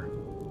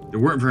there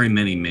weren't very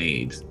many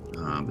made,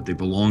 but they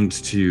belonged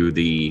to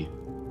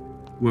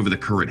whoever the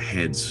current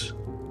heads,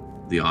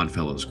 the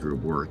Oddfellows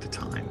group were at the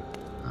time.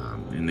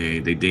 And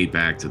they date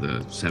back to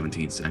the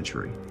 17th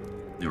century.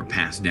 They were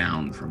passed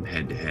down from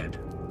head to head.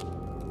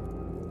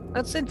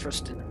 That's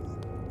interesting.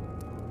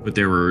 But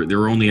there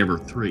were only ever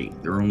 3.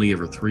 There were only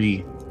ever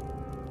 3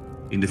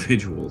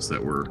 individuals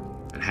that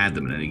had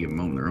them at any given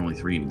moment. There are only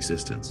 3 in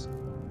existence.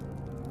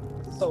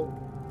 So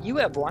you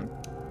have one.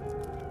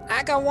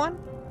 I got one.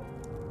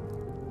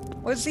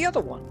 Where's the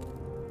other one?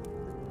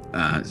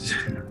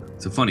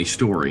 It's a funny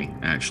story,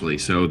 actually.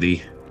 So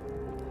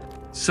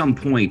some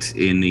point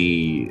in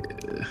the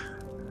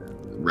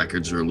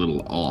records are a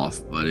little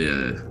off, but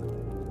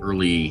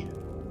early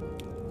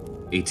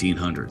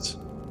 1800s,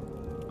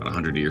 about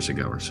 100 years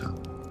ago or so,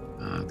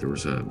 there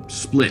was a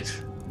split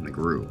in the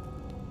group.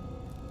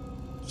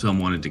 Some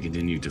wanted to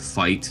continue to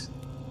fight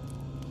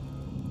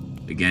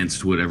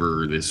against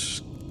whatever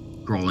this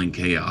crawling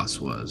chaos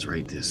was,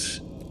 right?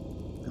 This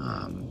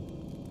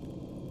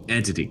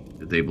entity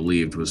that they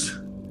believed was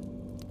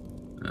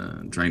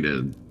trying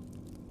to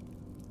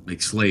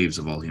make slaves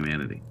of all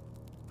humanity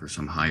for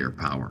some higher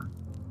power.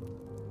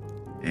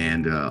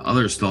 And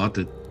others thought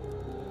that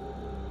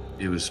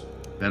it was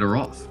better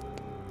off.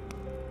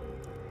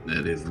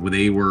 That if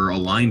they were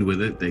aligned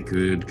with it, they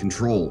could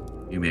control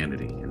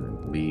humanity.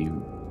 And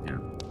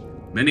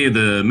many of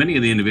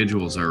the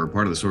individuals that are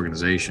part of this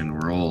organization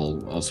were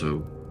all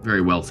also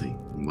very wealthy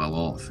and well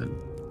off, and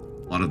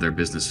a lot of their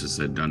businesses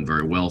had done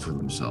very well for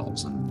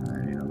themselves,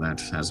 and that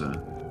has a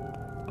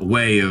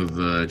way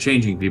of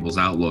changing people's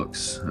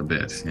outlooks a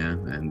bit, yeah.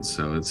 And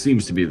so it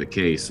seems to be the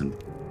case, and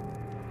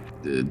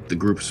the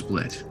group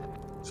split.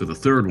 So the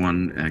third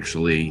one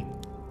actually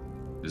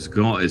is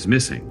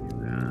missing,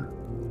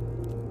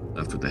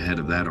 left with the head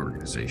of that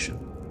organization.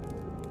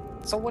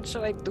 So what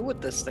should I do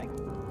with this thing?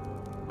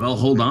 Well,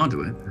 hold on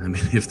to it. I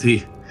mean, if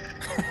the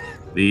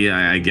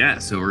I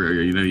guess, or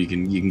you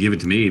can give it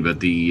to me, but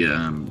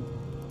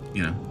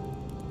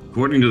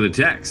according to the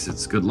text,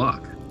 it's good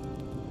luck.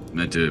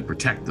 Meant to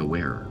protect the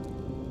wearer.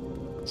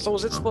 So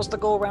is it supposed to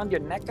go around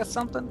your neck or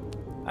something?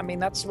 I mean,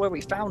 that's where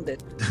we found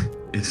it.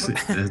 It's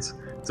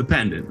a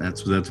pendant.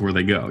 That's where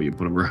they go. You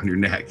put them around your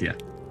neck, yeah.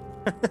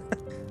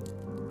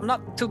 I'm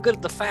not too good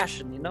at the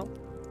fashion,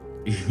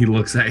 He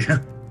looks at you.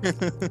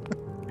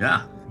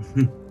 Yeah.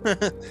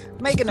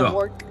 Making it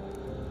work.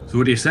 So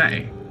what do you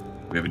say?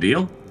 We have a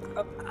deal?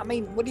 I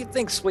mean, what do you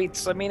think,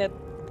 Sweets? I mean, it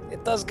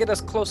does get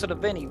us closer to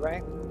Vinny,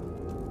 right?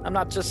 I'm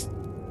not just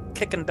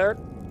kicking dirt.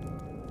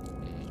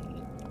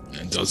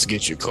 It does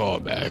get your car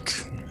back.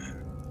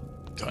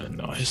 Kind of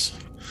nice.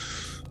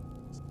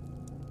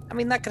 I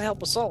mean, that could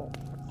help us all.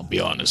 I'll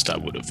be honest. I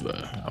would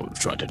have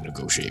tried to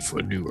negotiate for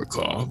a newer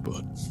car,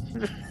 but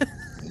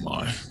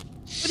my.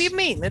 What do you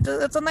mean?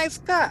 It's a nice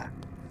car.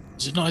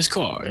 It's a nice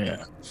car,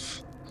 yeah.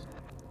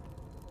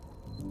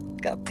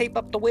 Got tape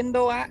up the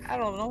window. I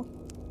don't know.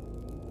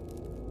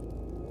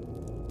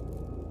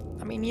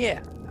 I mean,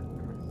 yeah.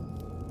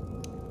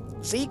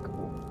 Zeke,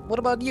 what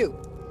about you?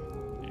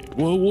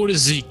 Well, what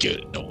does Zeke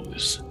get in all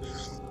this?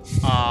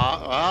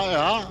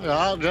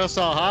 Just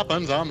so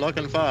happens I'm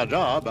looking for a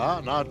job.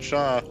 I'm not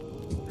sure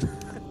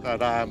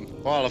that I'm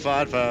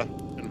qualified for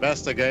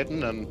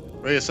investigating and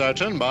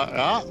researching, but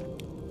yeah.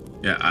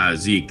 Yeah,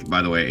 Zeke,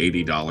 by the way,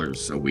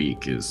 $80 a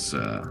week is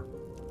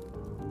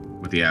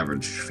what the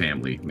average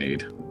family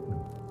made.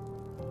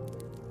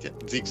 Yeah,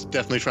 Zeke's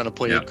definitely trying to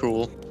play it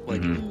cool,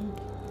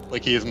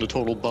 like he isn't a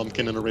total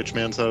bumpkin in a rich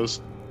man's house.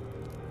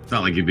 It's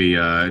not like you'd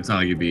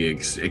be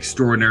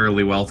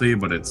extraordinarily wealthy,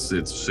 but it's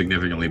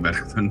significantly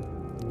better than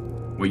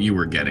what you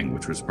were getting,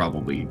 which was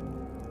probably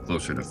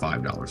closer to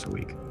 $5 a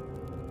week.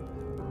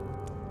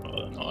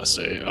 I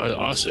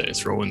say,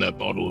 throw in that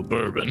bottle of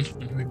bourbon.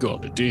 We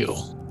got a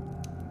deal.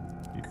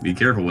 Be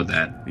careful with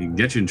that. It can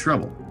get you in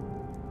trouble.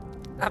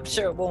 I'm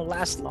sure it won't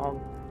last long.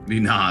 He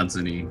nods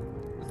and he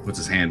puts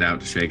his hand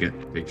out to shake it.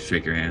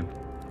 Shake your hand.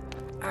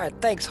 All right,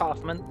 thanks,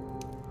 Hoffman.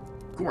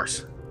 Of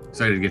course.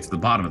 Excited to get to the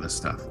bottom of this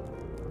stuff.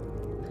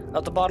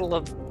 Of the bottle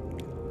of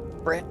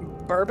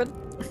bourbon?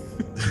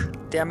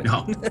 Damn it.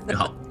 No.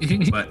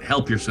 But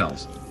help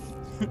yourselves.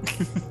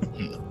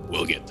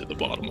 We'll get to the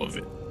bottom of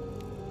it.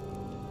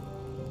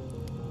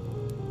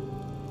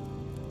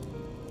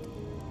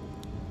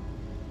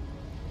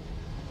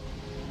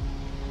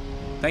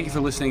 Thank you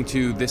for listening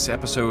to this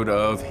episode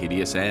of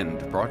Hideous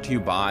End, brought to you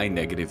by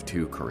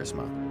 -2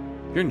 Charisma.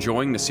 If you're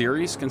enjoying the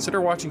series,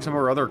 consider watching some of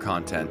our other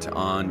content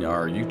on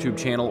our YouTube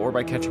channel or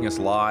by catching us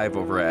live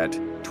over at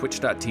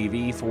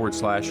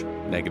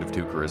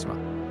twitch.tv/-2 Charisma.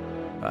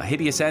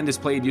 Hideous End is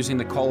played using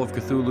the Call of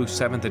Cthulhu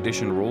 7th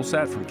edition rule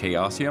set from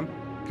Chaosium.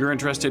 If you're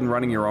interested in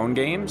running your own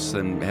games,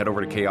 then head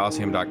over to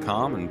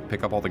chaosium.com and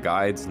pick up all the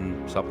guides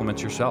and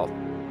supplements yourself.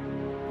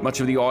 Much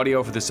of the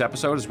audio for this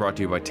episode is brought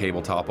to you by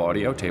Tabletop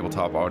Audio.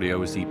 Tabletop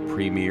Audio is the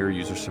premier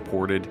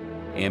user-supported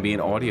ambient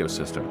audio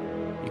system.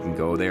 You can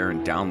go there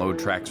and download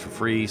tracks for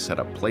free, set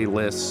up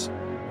playlists,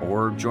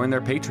 or join their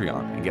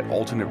Patreon and get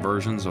alternate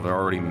versions of their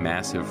already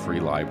massive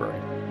free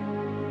library.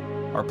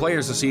 Our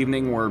players this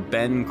evening were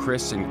Ben,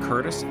 Chris, and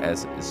Curtis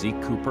as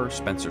Zeke Cooper,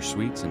 Spencer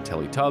Sweets, and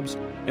Telly Tubbs,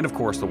 and of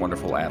course the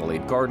wonderful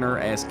Adelaide Gardner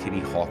as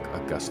Kitty Hawk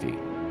Augusti.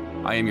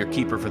 I am your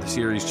keeper for the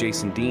series,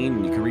 Jason Dean,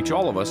 and you can reach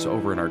all of us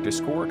over in our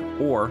Discord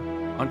or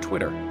on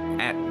Twitter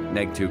at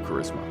 @Neg2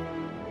 Charisma.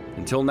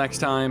 Until next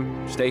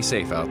time, stay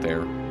safe out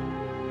there,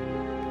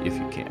 if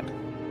you can.